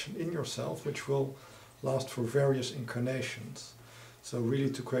direction in yourself which will last for various incarnations. So really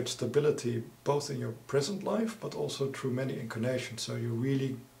to create stability both in your present life but also through many incarnations, so you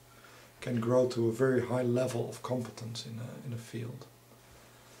really can grow to a very high level of competence in a field.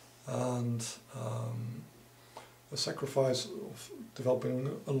 And a sacrifice of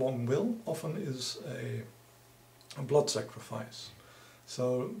developing a long will often is a blood sacrifice.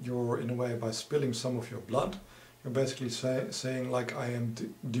 So you're, in a way, by spilling some of your blood, you're basically saying like, I am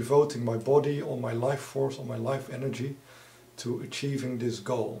devoting my body, all my life force, all my life energy to achieving this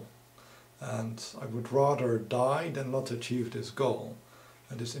goal. And I would rather die than not achieve this goal.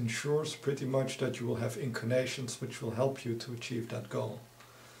 And this ensures pretty much that you will have incarnations which will help you to achieve that goal.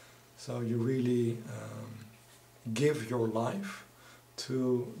 So you really give your life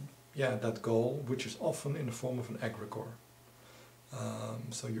to that goal, which is often in the form of an egregore.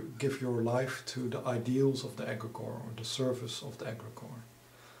 So you give your life to the ideals of the egregore, or the service of the egregore.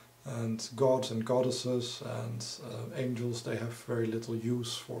 And gods and goddesses and angels, they have very little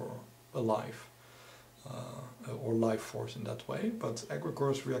use for a life or life force in that way, but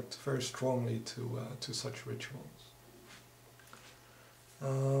egregores react very strongly to such rituals.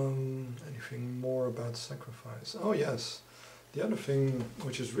 Anything more about sacrifice? Oh yes. The other thing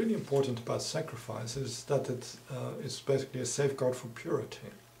which is really important about sacrifice is that it is basically a safeguard for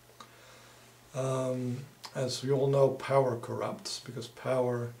purity. As we all know, power corrupts, because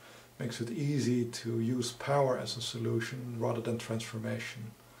power makes it easy to use power as a solution rather than transformation.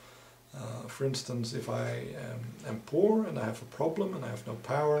 For instance, if I am poor and I have a problem and I have no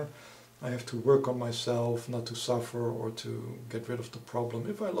power, I have to work on myself not to suffer or to get rid of the problem.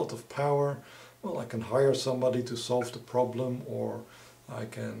 If I have a lot of power, well, I can hire somebody to solve the problem, or I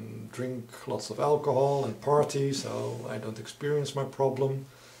can drink lots of alcohol and party so I don't experience my problem.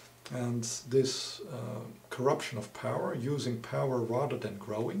 And this corruption of power, using power rather than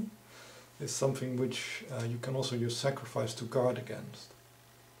growing, is something which you can also use sacrifice to guard against.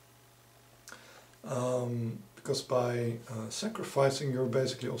 Because by sacrificing, you're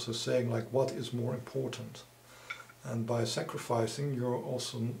basically also saying, like, what is more important. And by sacrificing, you're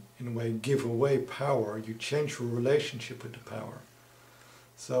also, in a way, give away power. You change your relationship with the power.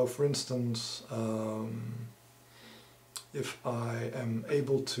 So, for instance, if I am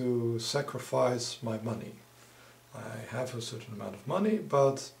able to sacrifice my money, I have a certain amount of money,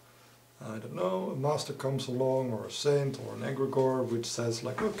 but I don't know, a master comes along, or a saint, or an egregore, which says,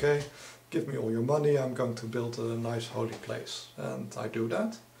 like, okay, give me all your money, I'm going to build a nice holy place. And I do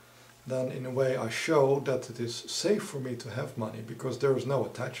that. Then in a way I show that it is safe for me to have money, because there is no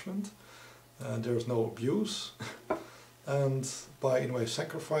attachment, there is no abuse. And by, in a way,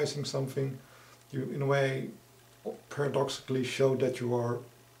 sacrificing something, you, in a way, paradoxically show that you are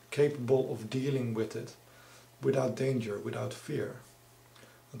capable of dealing with it without danger, without fear.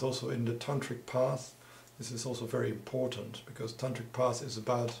 And also in the tantric path, this is also very important, because tantric path is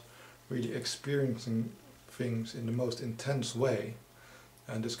about really experiencing things in the most intense way,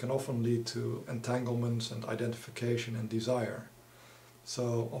 and this can often lead to entanglements and identification and desire.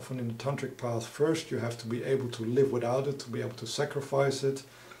 So often in the tantric path, first you have to be able to live without it, to be able to sacrifice it,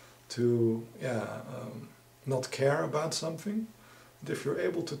 to not care about something. And if you're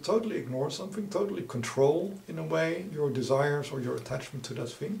able to totally ignore something, totally control, in a way, your desires or your attachment to that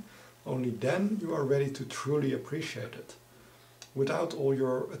thing, only then you are ready to truly appreciate it. Without all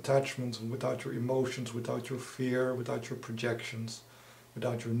your attachments, without your emotions, without your fear, without your projections,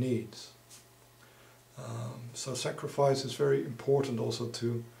 without your needs. So sacrifice is very important also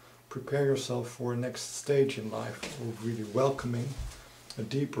to prepare yourself for a next stage in life, of really welcoming a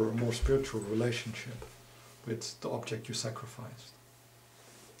deeper, more spiritual relationship with the object you sacrificed.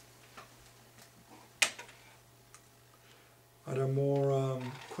 Are there more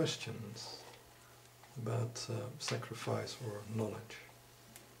questions about sacrifice or knowledge?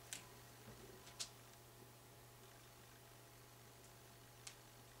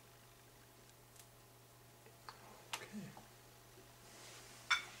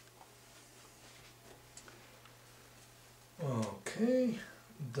 Okay,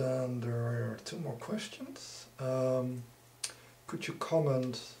 then there are two more questions. Could you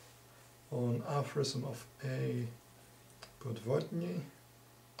comment on aphorism of A. Podvodny?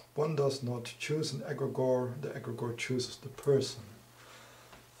 One does not choose an egregore, the egregore chooses the person.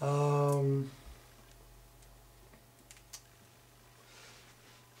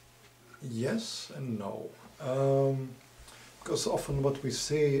 Yes and no. Because often what we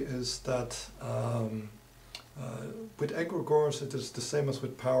see is that with egregores it is the same as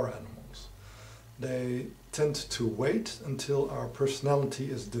with power animals. They tend to wait until our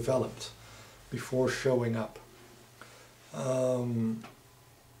personality is developed before showing up.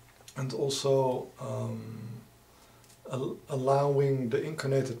 And also allowing the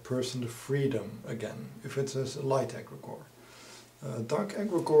incarnated person the freedom again, if it is a light egregore. Dark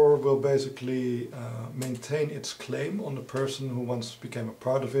egregore will basically maintain its claim on the person who once became a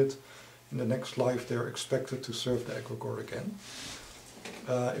part of it. In the next life they are expected to serve the egregore again.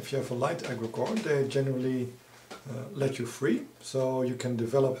 If you have a light egregore, they generally let you free, so you can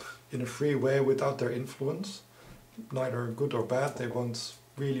develop in a free way without their influence. Neither good or bad, they won't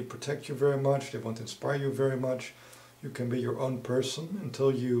really protect you very much, they won't inspire you very much. You can be your own person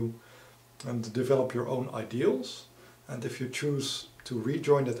until you develop your own ideals. And if you choose to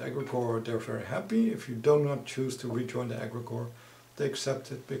rejoin that egregore, they're very happy. If you do not choose to rejoin the egregore, they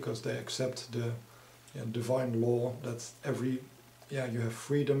accept it, because they accept the divine law that you have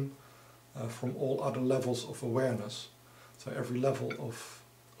freedom from all other levels of awareness. So every level of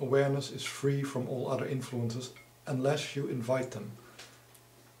awareness is free from all other influences unless you invite them.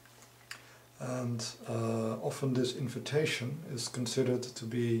 And often this invitation is considered to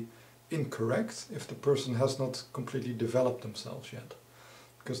be incorrect if the person has not completely developed themselves yet,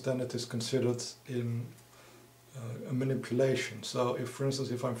 because then it is considered in a manipulation. So if, for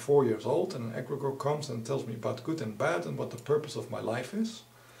instance, if I'm 4 years old and an egregore comes and tells me about good and bad and what the purpose of my life is,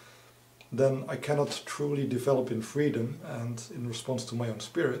 then I cannot truly develop in freedom and in response to my own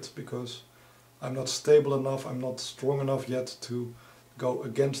spirit, because I'm not stable enough, I'm not strong enough yet to go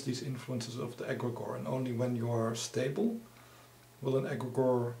against these influences of the egregore, and only when you are stable will an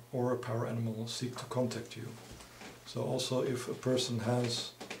egregore or a power animal seek to contact you. So also if a person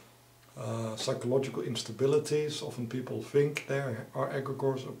has psychological instabilities, often people think there are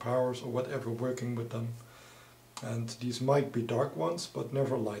egregores or powers or whatever working with them, and these might be dark ones but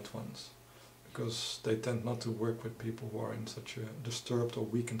never light ones, because they tend not to work with people who are in such a disturbed or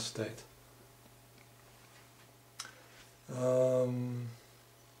weakened state.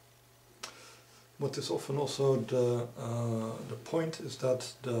 What is often also the point is that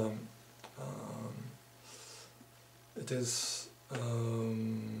it is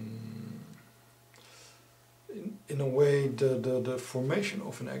in a way the formation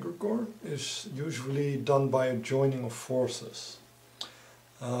of an egregore is usually done by a joining of forces.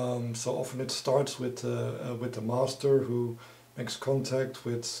 So often it starts with the master who makes contact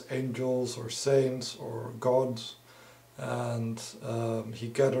with angels or saints or gods, and he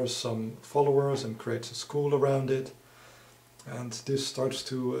gathers some followers and creates a school around it, and this starts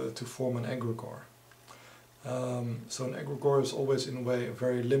to form an egregore. So an egregore is always in a way a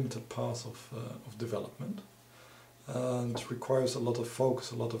very limited path of development, and requires a lot of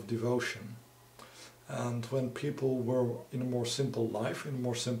focus, a lot of devotion. And when people were in a more simple life, in a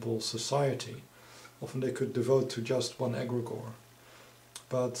more simple society, often they could devote to just one egregore.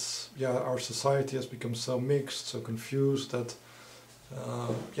 But yeah, our society has become so mixed, so confused that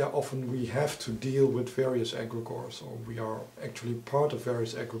often we have to deal with various egregores, or we are actually part of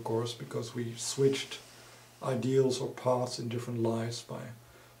various egregores because we switched ideals or paths in different lives by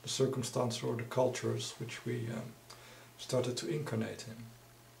the circumstances or the cultures which we started to incarnate in.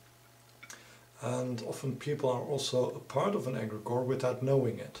 And often people are also a part of an egregore without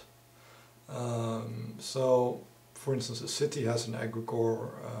knowing it. So, for instance, a city has an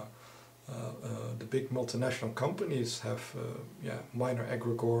egregore, the big multinational companies have minor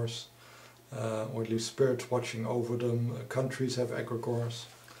egregores, or at least spirits watching over them. Countries have egregores.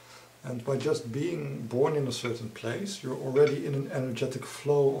 And by just being born in a certain place, you're already in an energetic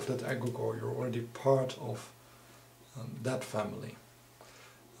flow of that egregore. You're already part of that family.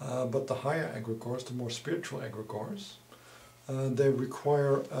 But the higher egregores, the more spiritual egregores, they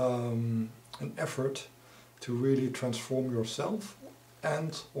require an effort to really transform yourself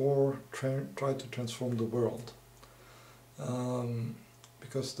and or try to transform the world.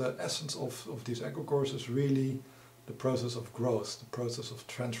 Because the essence of these egregores is really the process of growth, the process of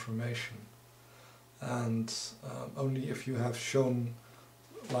transformation. And only if you have shown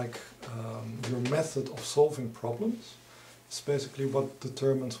your method of solving problems, it's basically what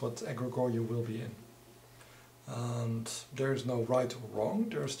determines what egregore you will be in. And there is no right or wrong,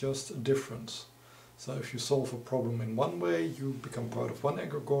 there's just a difference. So if you solve a problem in one way, you become part of one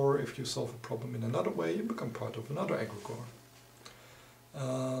egregore. If you solve a problem in another way, you become part of another egregore.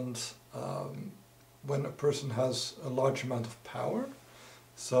 And when a person has a large amount of power,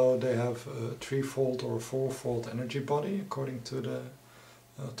 so they have a threefold or a fourfold energy body, according to the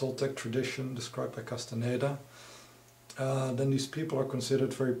Toltec tradition described by Castaneda, then these people are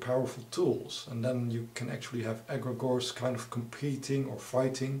considered very powerful tools, and then you can actually have egregores kind of competing or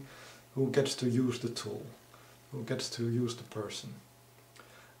fighting who gets to use the tool, who gets to use the person.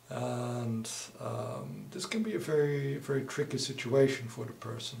 And this can be a very, very tricky situation for the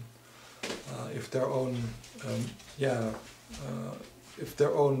person. If their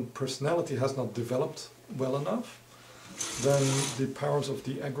own personality has not developed well enough, then the powers of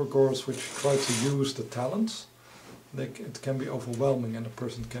the egregores which try to use the talents, it can be overwhelming, and a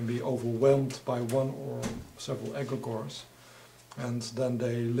person can be overwhelmed by one or several egregores. And then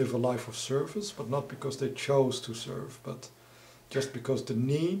they live a life of service, but not because they chose to serve, but just because the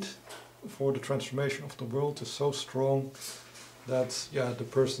need for the transformation of the world is so strong that the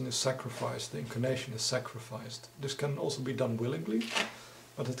person is sacrificed, the incarnation is sacrificed. This can also be done willingly,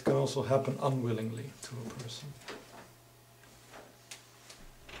 but it can also happen unwillingly to a person.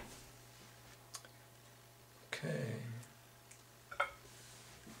 Okay.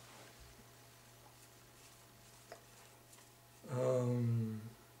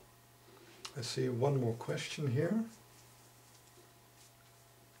 I see one more question here.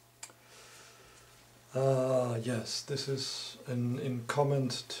 Yes, this is in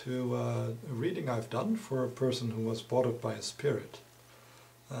comment to a reading I've done for a person who was bothered by a spirit.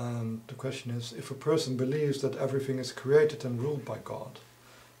 And the question is, if a person believes that everything is created and ruled by God,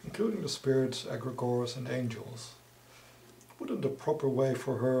 including the spirits, egregores and angels, wouldn't the proper way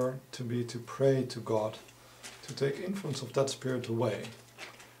for her to be to pray to God, to take influence of that spirit away?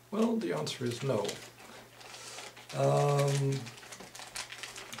 Well, the answer is no.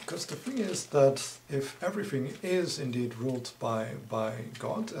 Because the thing is that if everything is indeed ruled by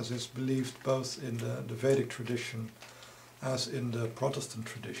God, as is believed both in the Vedic tradition as in the Protestant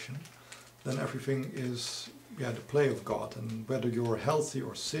tradition, then everything is the play of God. And whether you're healthy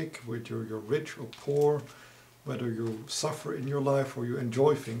or sick, whether you're rich or poor, whether you suffer in your life or you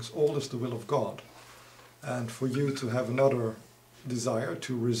enjoy things, all is the will of God. And for you to have another desire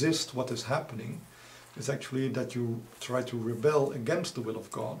to resist what is happening is actually that you try to rebel against the will of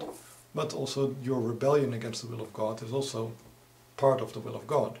God, but also your rebellion against the will of God is also part of the will of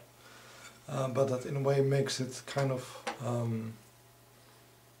God. But that in a way makes it kind of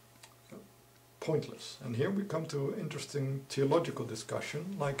pointless. And here we come to an interesting theological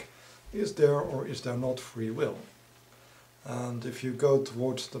discussion, like, is there or is there not free will? And if you go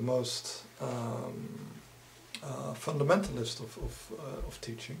towards the most fundamentalist of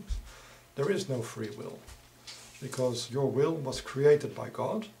teachings, there is no free will, because your will was created by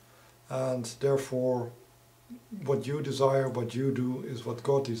God, and therefore what you desire, what you do, is what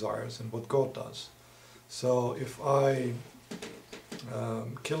God desires and what God does. So if I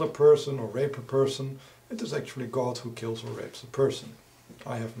kill a person or rape a person, it is actually God who kills or rapes a person.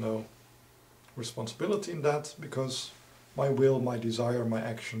 I have no responsibility in that, because my will, my desire, my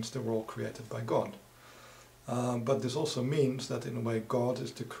actions, they were all created by God. But this also means that in a way God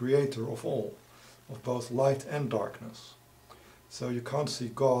is the creator of all, of both light and darkness. So you can't see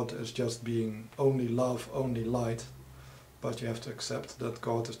God as just being only love, only light, but you have to accept that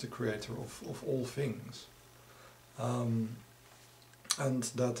God is the creator of all things. And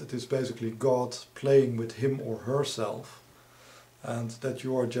that it is basically God playing with him or herself, and that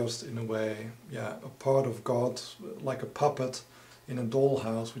you are just in a way, a part of God, like a puppet in a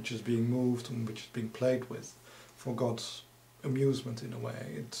dollhouse which is being moved and which is being played with for God's amusement in a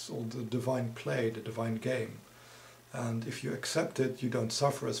way. It's all the divine play, the divine game. And if you accept it, you don't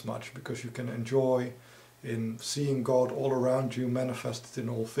suffer as much, because you can enjoy in seeing God all around you, manifested in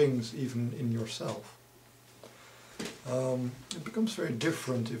all things, even in yourself. It becomes very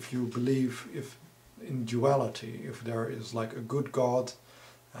different if you believe in duality, if there is like a good God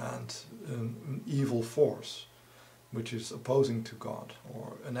and an evil force which is opposing to God,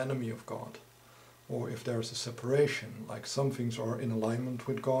 or an enemy of God, or if there is a separation, like some things are in alignment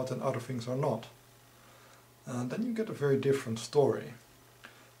with God and other things are not. And then you get a very different story.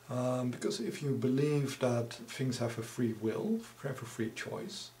 Because if you believe that things have a free will, have a free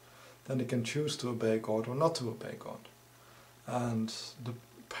choice, then they can choose to obey God or not to obey God. And the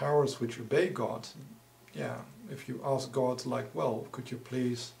powers which obey God, if you ask God, like, well, could you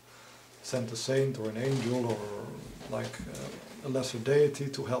please send a saint or an angel or like a lesser deity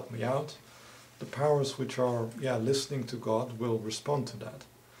to help me out, the powers which are listening to God will respond to that.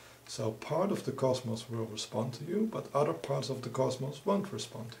 So part of the cosmos will respond to you, but other parts of the cosmos won't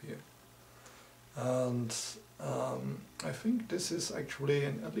respond to you. And I think this is actually,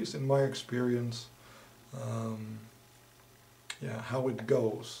 at least in my experience, how it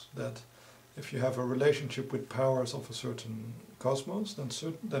goes. That if you have a relationship with powers of a certain cosmos,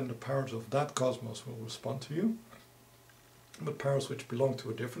 then the powers of that cosmos will respond to you. But powers which belong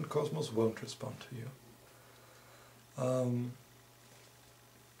to a different cosmos won't respond to you.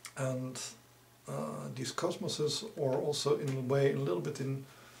 These cosmoses are also in a way a little bit in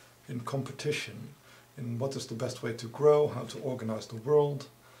competition in what is the best way to grow, how to organize the world.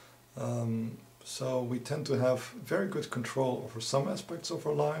 So we tend to have very good control over some aspects of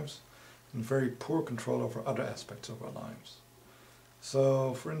our lives and very poor control over other aspects of our lives.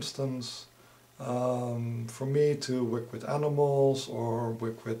 So for instance, for me to work with animals or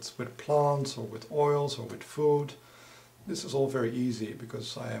work with plants or with oils or with food, this is all very easy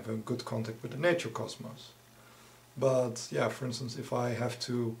because I have a good contact with the nature cosmos. But for instance, if I have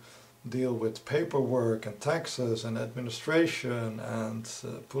to deal with paperwork and taxes and administration and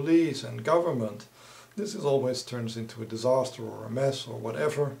police and government, this is always turns into a disaster or a mess or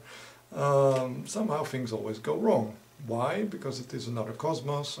whatever. Somehow things always go wrong. Why? Because it is another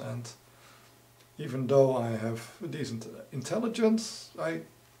cosmos, and even though I have a decent intelligence, I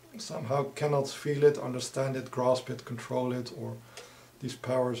somehow cannot feel it, understand it, grasp it, control it, or these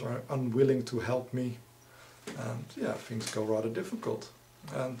powers are unwilling to help me, and things go rather difficult.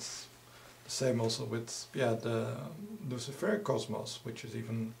 And the same also with the Luciferic cosmos, which is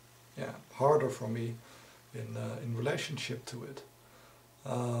even harder for me in relationship to it.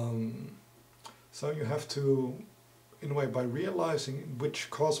 So you have to, in a way, by realizing which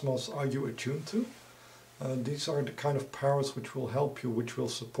cosmos are you attuned to, these are the kind of powers which will help you, which will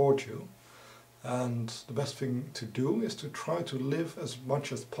support you. And the best thing to do is to try to live as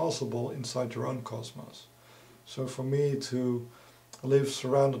much as possible inside your own cosmos. So for me to live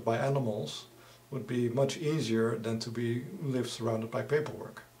surrounded by animals would be much easier than to live surrounded by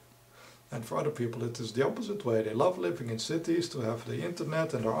paperwork. And for other people it is the opposite way. They love living in cities, to have the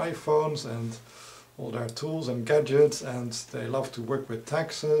internet and their iPhones and all their tools and gadgets, and they love to work with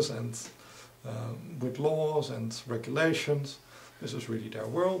taxes and with laws and regulations. This is really their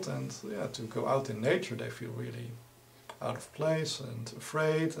world, and yeah, to go out in nature they feel really out of place and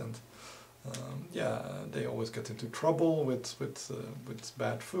afraid, and yeah, they always get into trouble with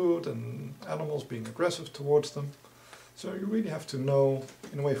bad food and animals being aggressive towards them. So you really have to know,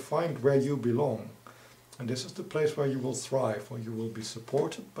 in a way, find where you belong. And this is the place where you will thrive, where you will be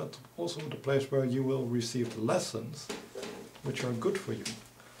supported, but also the place where you will receive the lessons which are good for you.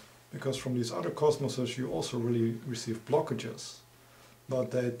 Because from these other cosmoses you also really receive blockages,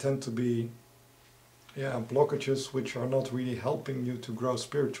 but they tend to be blockages which are not really helping you to grow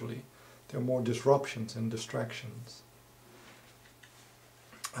spiritually. They're more disruptions and distractions.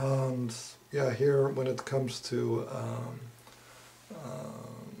 And yeah, here when it comes to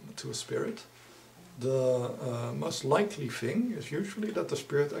a spirit, the most likely thing is usually that the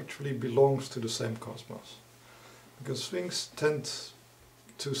spirit actually belongs to the same cosmos. Because things tend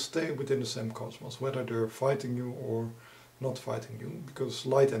to stay within the same cosmos, whether they're fighting you or not fighting you, because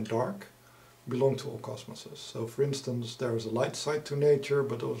light and dark belong to all cosmoses. So for instance, there is a light side to nature,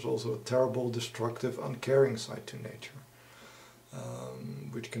 but there's also a terrible, destructive, uncaring side to nature,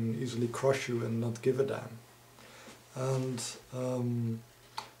 which can easily crush you and not give a damn. And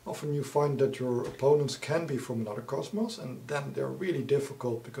often you find that your opponents can be from another cosmos, and then they're really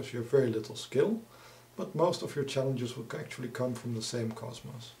difficult because you have very little skill, but most of your challenges will actually come from the same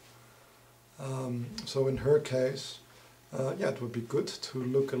cosmos. So in her case, yeah, it would be good to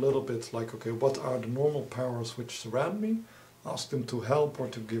look a little bit like, okay, what are the normal powers which surround me? Ask them to help or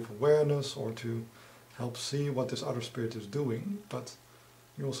to give awareness or to help see what this other spirit is doing. But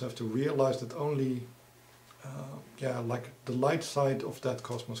you also have to realize that only, like the light side of that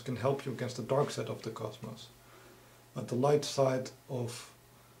cosmos can help you against the dark side of the cosmos. But the light side of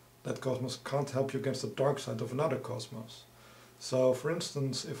that cosmos can't help you against the dark side of another cosmos. So for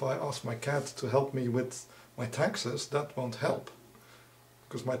instance, if I ask my cat to help me with my taxes, that won't help.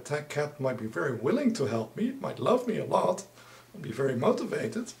 Because my cat might be very willing to help me, it might love me a lot, and be very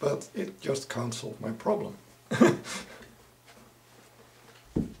motivated, but it just can't solve my problem.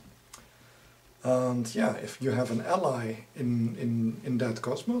 And yeah, if you have an ally in that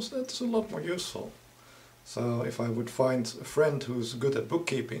cosmos, that's a lot more useful. So if I would find a friend who's good at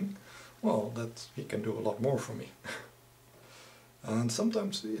bookkeeping, well, he can do a lot more for me. And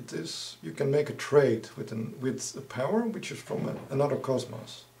sometimes you can make a trade with a power which is from another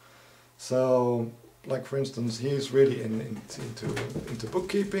cosmos. So, like for instance, he's really into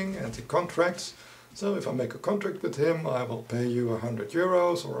bookkeeping and into contracts. So if I make a contract with him, I will pay you 100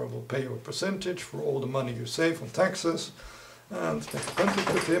 euros, or I will pay you a percentage for all the money you save on taxes. And make a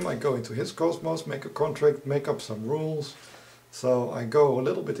contract with him, I go into his cosmos, make a contract, make up some rules. So I go a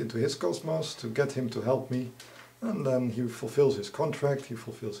little bit into his cosmos to get him to help me. And then he fulfills his contract, he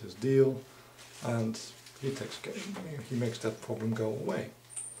fulfills his deal, and he makes that problem go away.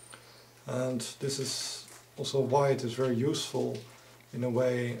 And this is also why it is very useful, in a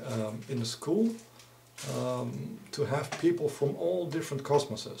way, in a school, to have people from all different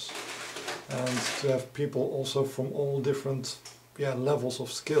cosmoses, and to have people also from all different levels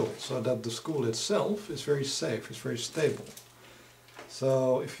of skill, so that the school itself is very safe, is very stable.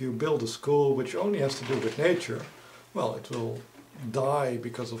 So if you build a school which only has to do with nature, well, it will die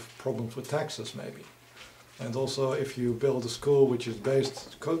because of problems with taxes maybe. And also if you build a school which is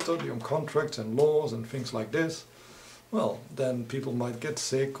based totally on contracts and laws and things like this, well, then people might get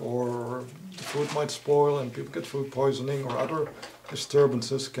sick, or the food might spoil and people get food poisoning, or other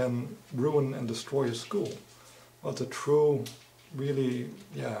disturbances can ruin and destroy a school. But a true, really,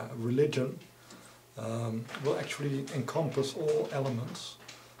 religion will actually encompass all elements.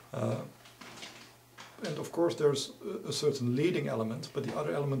 And of course there's a certain leading element, but the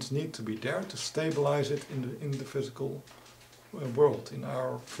other elements need to be there to stabilize it in the physical world, in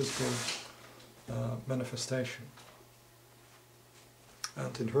our physical manifestation.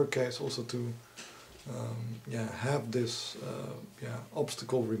 And in her case also to have this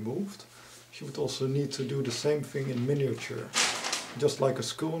obstacle removed, she would also need to do the same thing in miniature. Just like a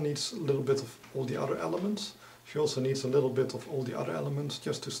school needs a little bit of all the other elements, she also needs a little bit of all the other elements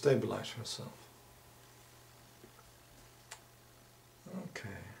just to stabilize herself. Okay.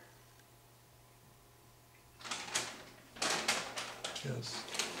 Yes.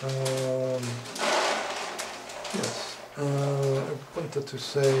 Yes. I wanted to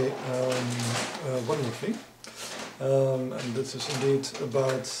say one more thing. And this is indeed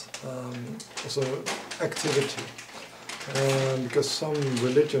about also activity. Because some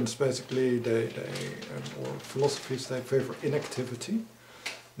religions basically, or philosophies, they favor inactivity.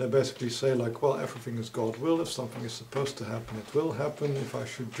 They basically say like, well, everything is God will. If something is supposed to happen, it will happen. If I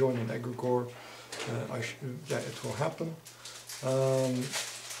should join an egregore, it will happen.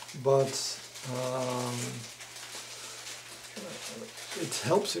 But it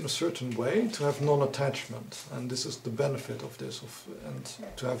helps in a certain way to have non-attachment, and this is the benefit of this, and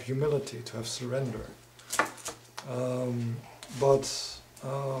to have humility, to have surrender.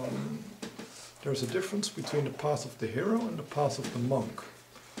 There's a difference between the path of the hero and the path of the monk.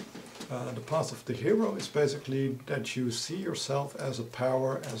 The path of the hero is basically that you see yourself as a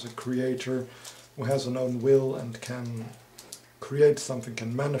power, as a creator who has an own will and can create something,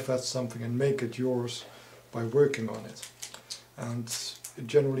 can manifest something and make it yours by working on it. And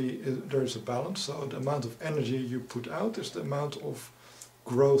generally there is a balance, so the amount of energy you put out is the amount of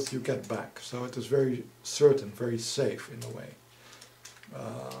growth you get back. So it is very certain, very safe in a way.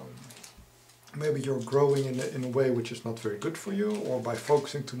 Maybe you're growing in a way which is not very good for you, or by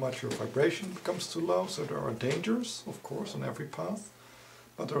focusing too much your vibration becomes too low, so there are dangers, of course, on every path,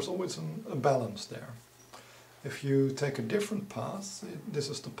 but there's always a balance there. If you take a different path, this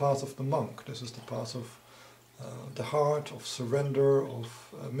is the path of the monk, this is the path of the heart, of surrender,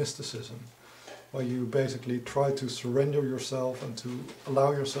 of mysticism, where you basically try to surrender yourself and to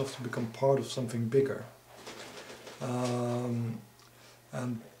allow yourself to become part of something bigger. And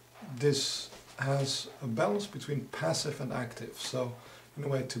this has a balance between passive and active. So in a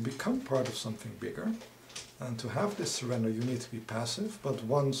way, to become part of something bigger and to have this surrender, you need to be passive. But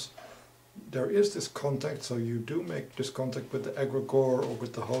once there is this contact, so you do make this contact with the egregore or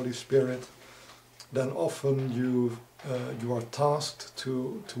with the Holy Spirit, then often you are tasked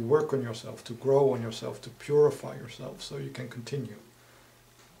to work on yourself, to grow on yourself, to purify yourself so you can continue.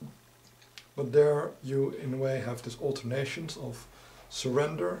 But there you in a way have this alternations of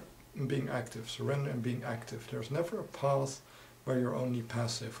surrender and being active, surrender and being active. There's never a path where you're only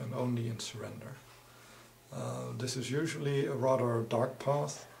passive and only in surrender. This is usually a rather dark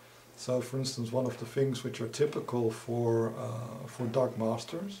path. So for instance, one of the things which are typical for dark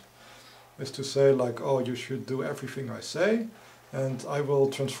masters is to say like, oh, you should do everything I say and I will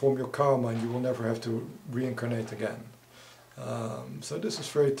transform your karma and you will never have to reincarnate again. So this is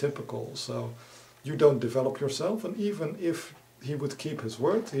very typical. So you don't develop yourself, and even if he would keep his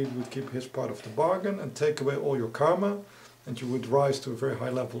word, he would keep his part of the bargain and take away all your karma, and you would rise to a very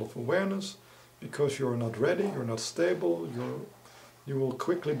high level of awareness. Because you're not ready, you're not stable, you will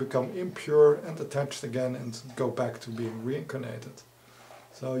quickly become impure and attached again and go back to being reincarnated.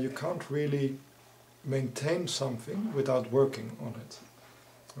 So you can't really maintain something without working on it.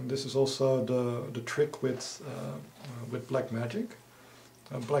 And this is also the trick with black magic.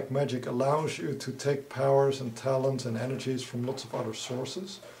 Black magic allows you to take powers and talents and energies from lots of other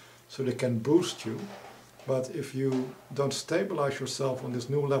sources, so they can boost you. But if you don't stabilize yourself on this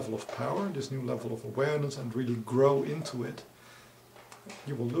new level of power, this new level of awareness, and really grow into it,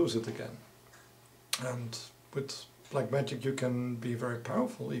 you will lose it again. And with black magic you can be very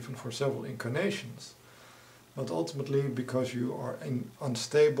powerful, even for several incarnations. But ultimately, because you are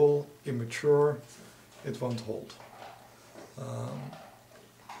unstable, immature, it won't hold.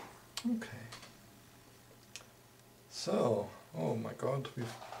 Okay. So, oh my God,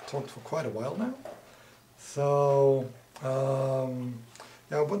 we've talked for quite a while now. So,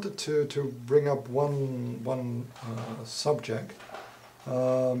 yeah, I wanted to bring up one subject,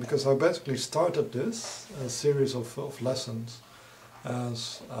 because I basically started this series of lessons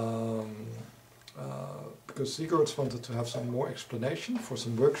as because Sigurd wanted to have some more explanation for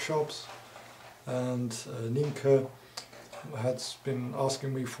some workshops, and Nienke has been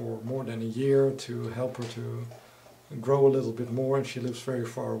asking me for more than a year to help her to grow a little bit more, and she lives very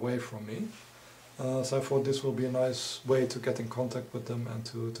far away from me. So I thought this will be a nice way to get in contact with them and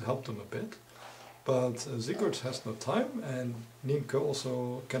to help them a bit. But Sigurd has no time, and Nienke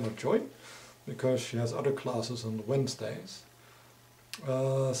also cannot join because she has other classes on Wednesdays.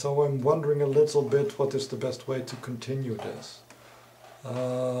 So I'm wondering a little bit what is the best way to continue this.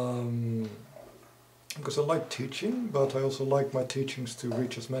 Because I like teaching, but I also like my teachings to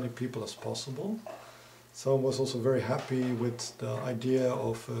reach as many people as possible. So I was also very happy with the idea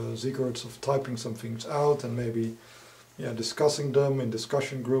of Sigurd's of typing some things out and maybe discussing them in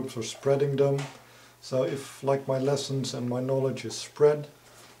discussion groups or spreading them. So if like my lessons and my knowledge is spread,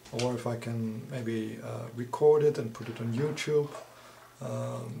 or if I can maybe record it and put it on YouTube,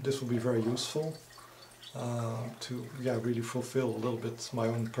 this will be very useful to really fulfill a little bit my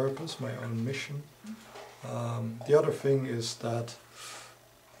own purpose, my own mission. The other thing is that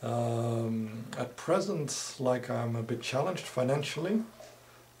at present, like, I'm a bit challenged financially.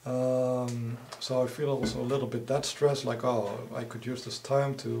 So I feel also a little bit that stress, like, oh, I could use this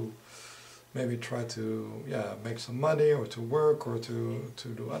time to maybe try to, yeah, make some money, or to work, or to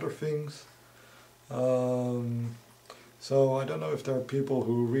do other things. So I don't know if there are people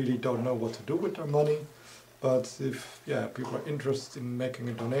who really don't know what to do with their money, but if, yeah, people are interested in making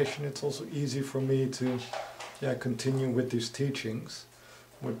a donation, it's also easy for me to, yeah, continue with these teachings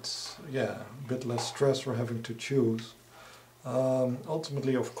with, yeah, a bit less stress for having to choose.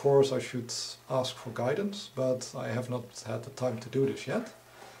 Ultimately, of course, I should ask for guidance, but I have not had the time to do this yet.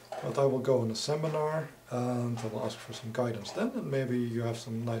 But I will go on a seminar and I will ask for some guidance then, and maybe you have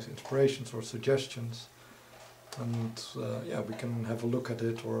some nice inspirations or suggestions, and yeah, we can have a look at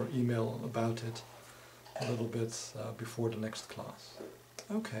it or email about it a little bit before the next class.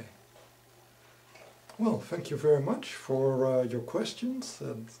 Okay. Well, thank you very much for your questions,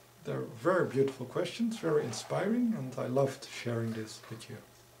 and they're very beautiful questions, very inspiring, and I loved sharing this with you.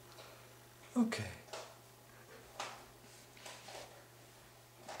 Okay.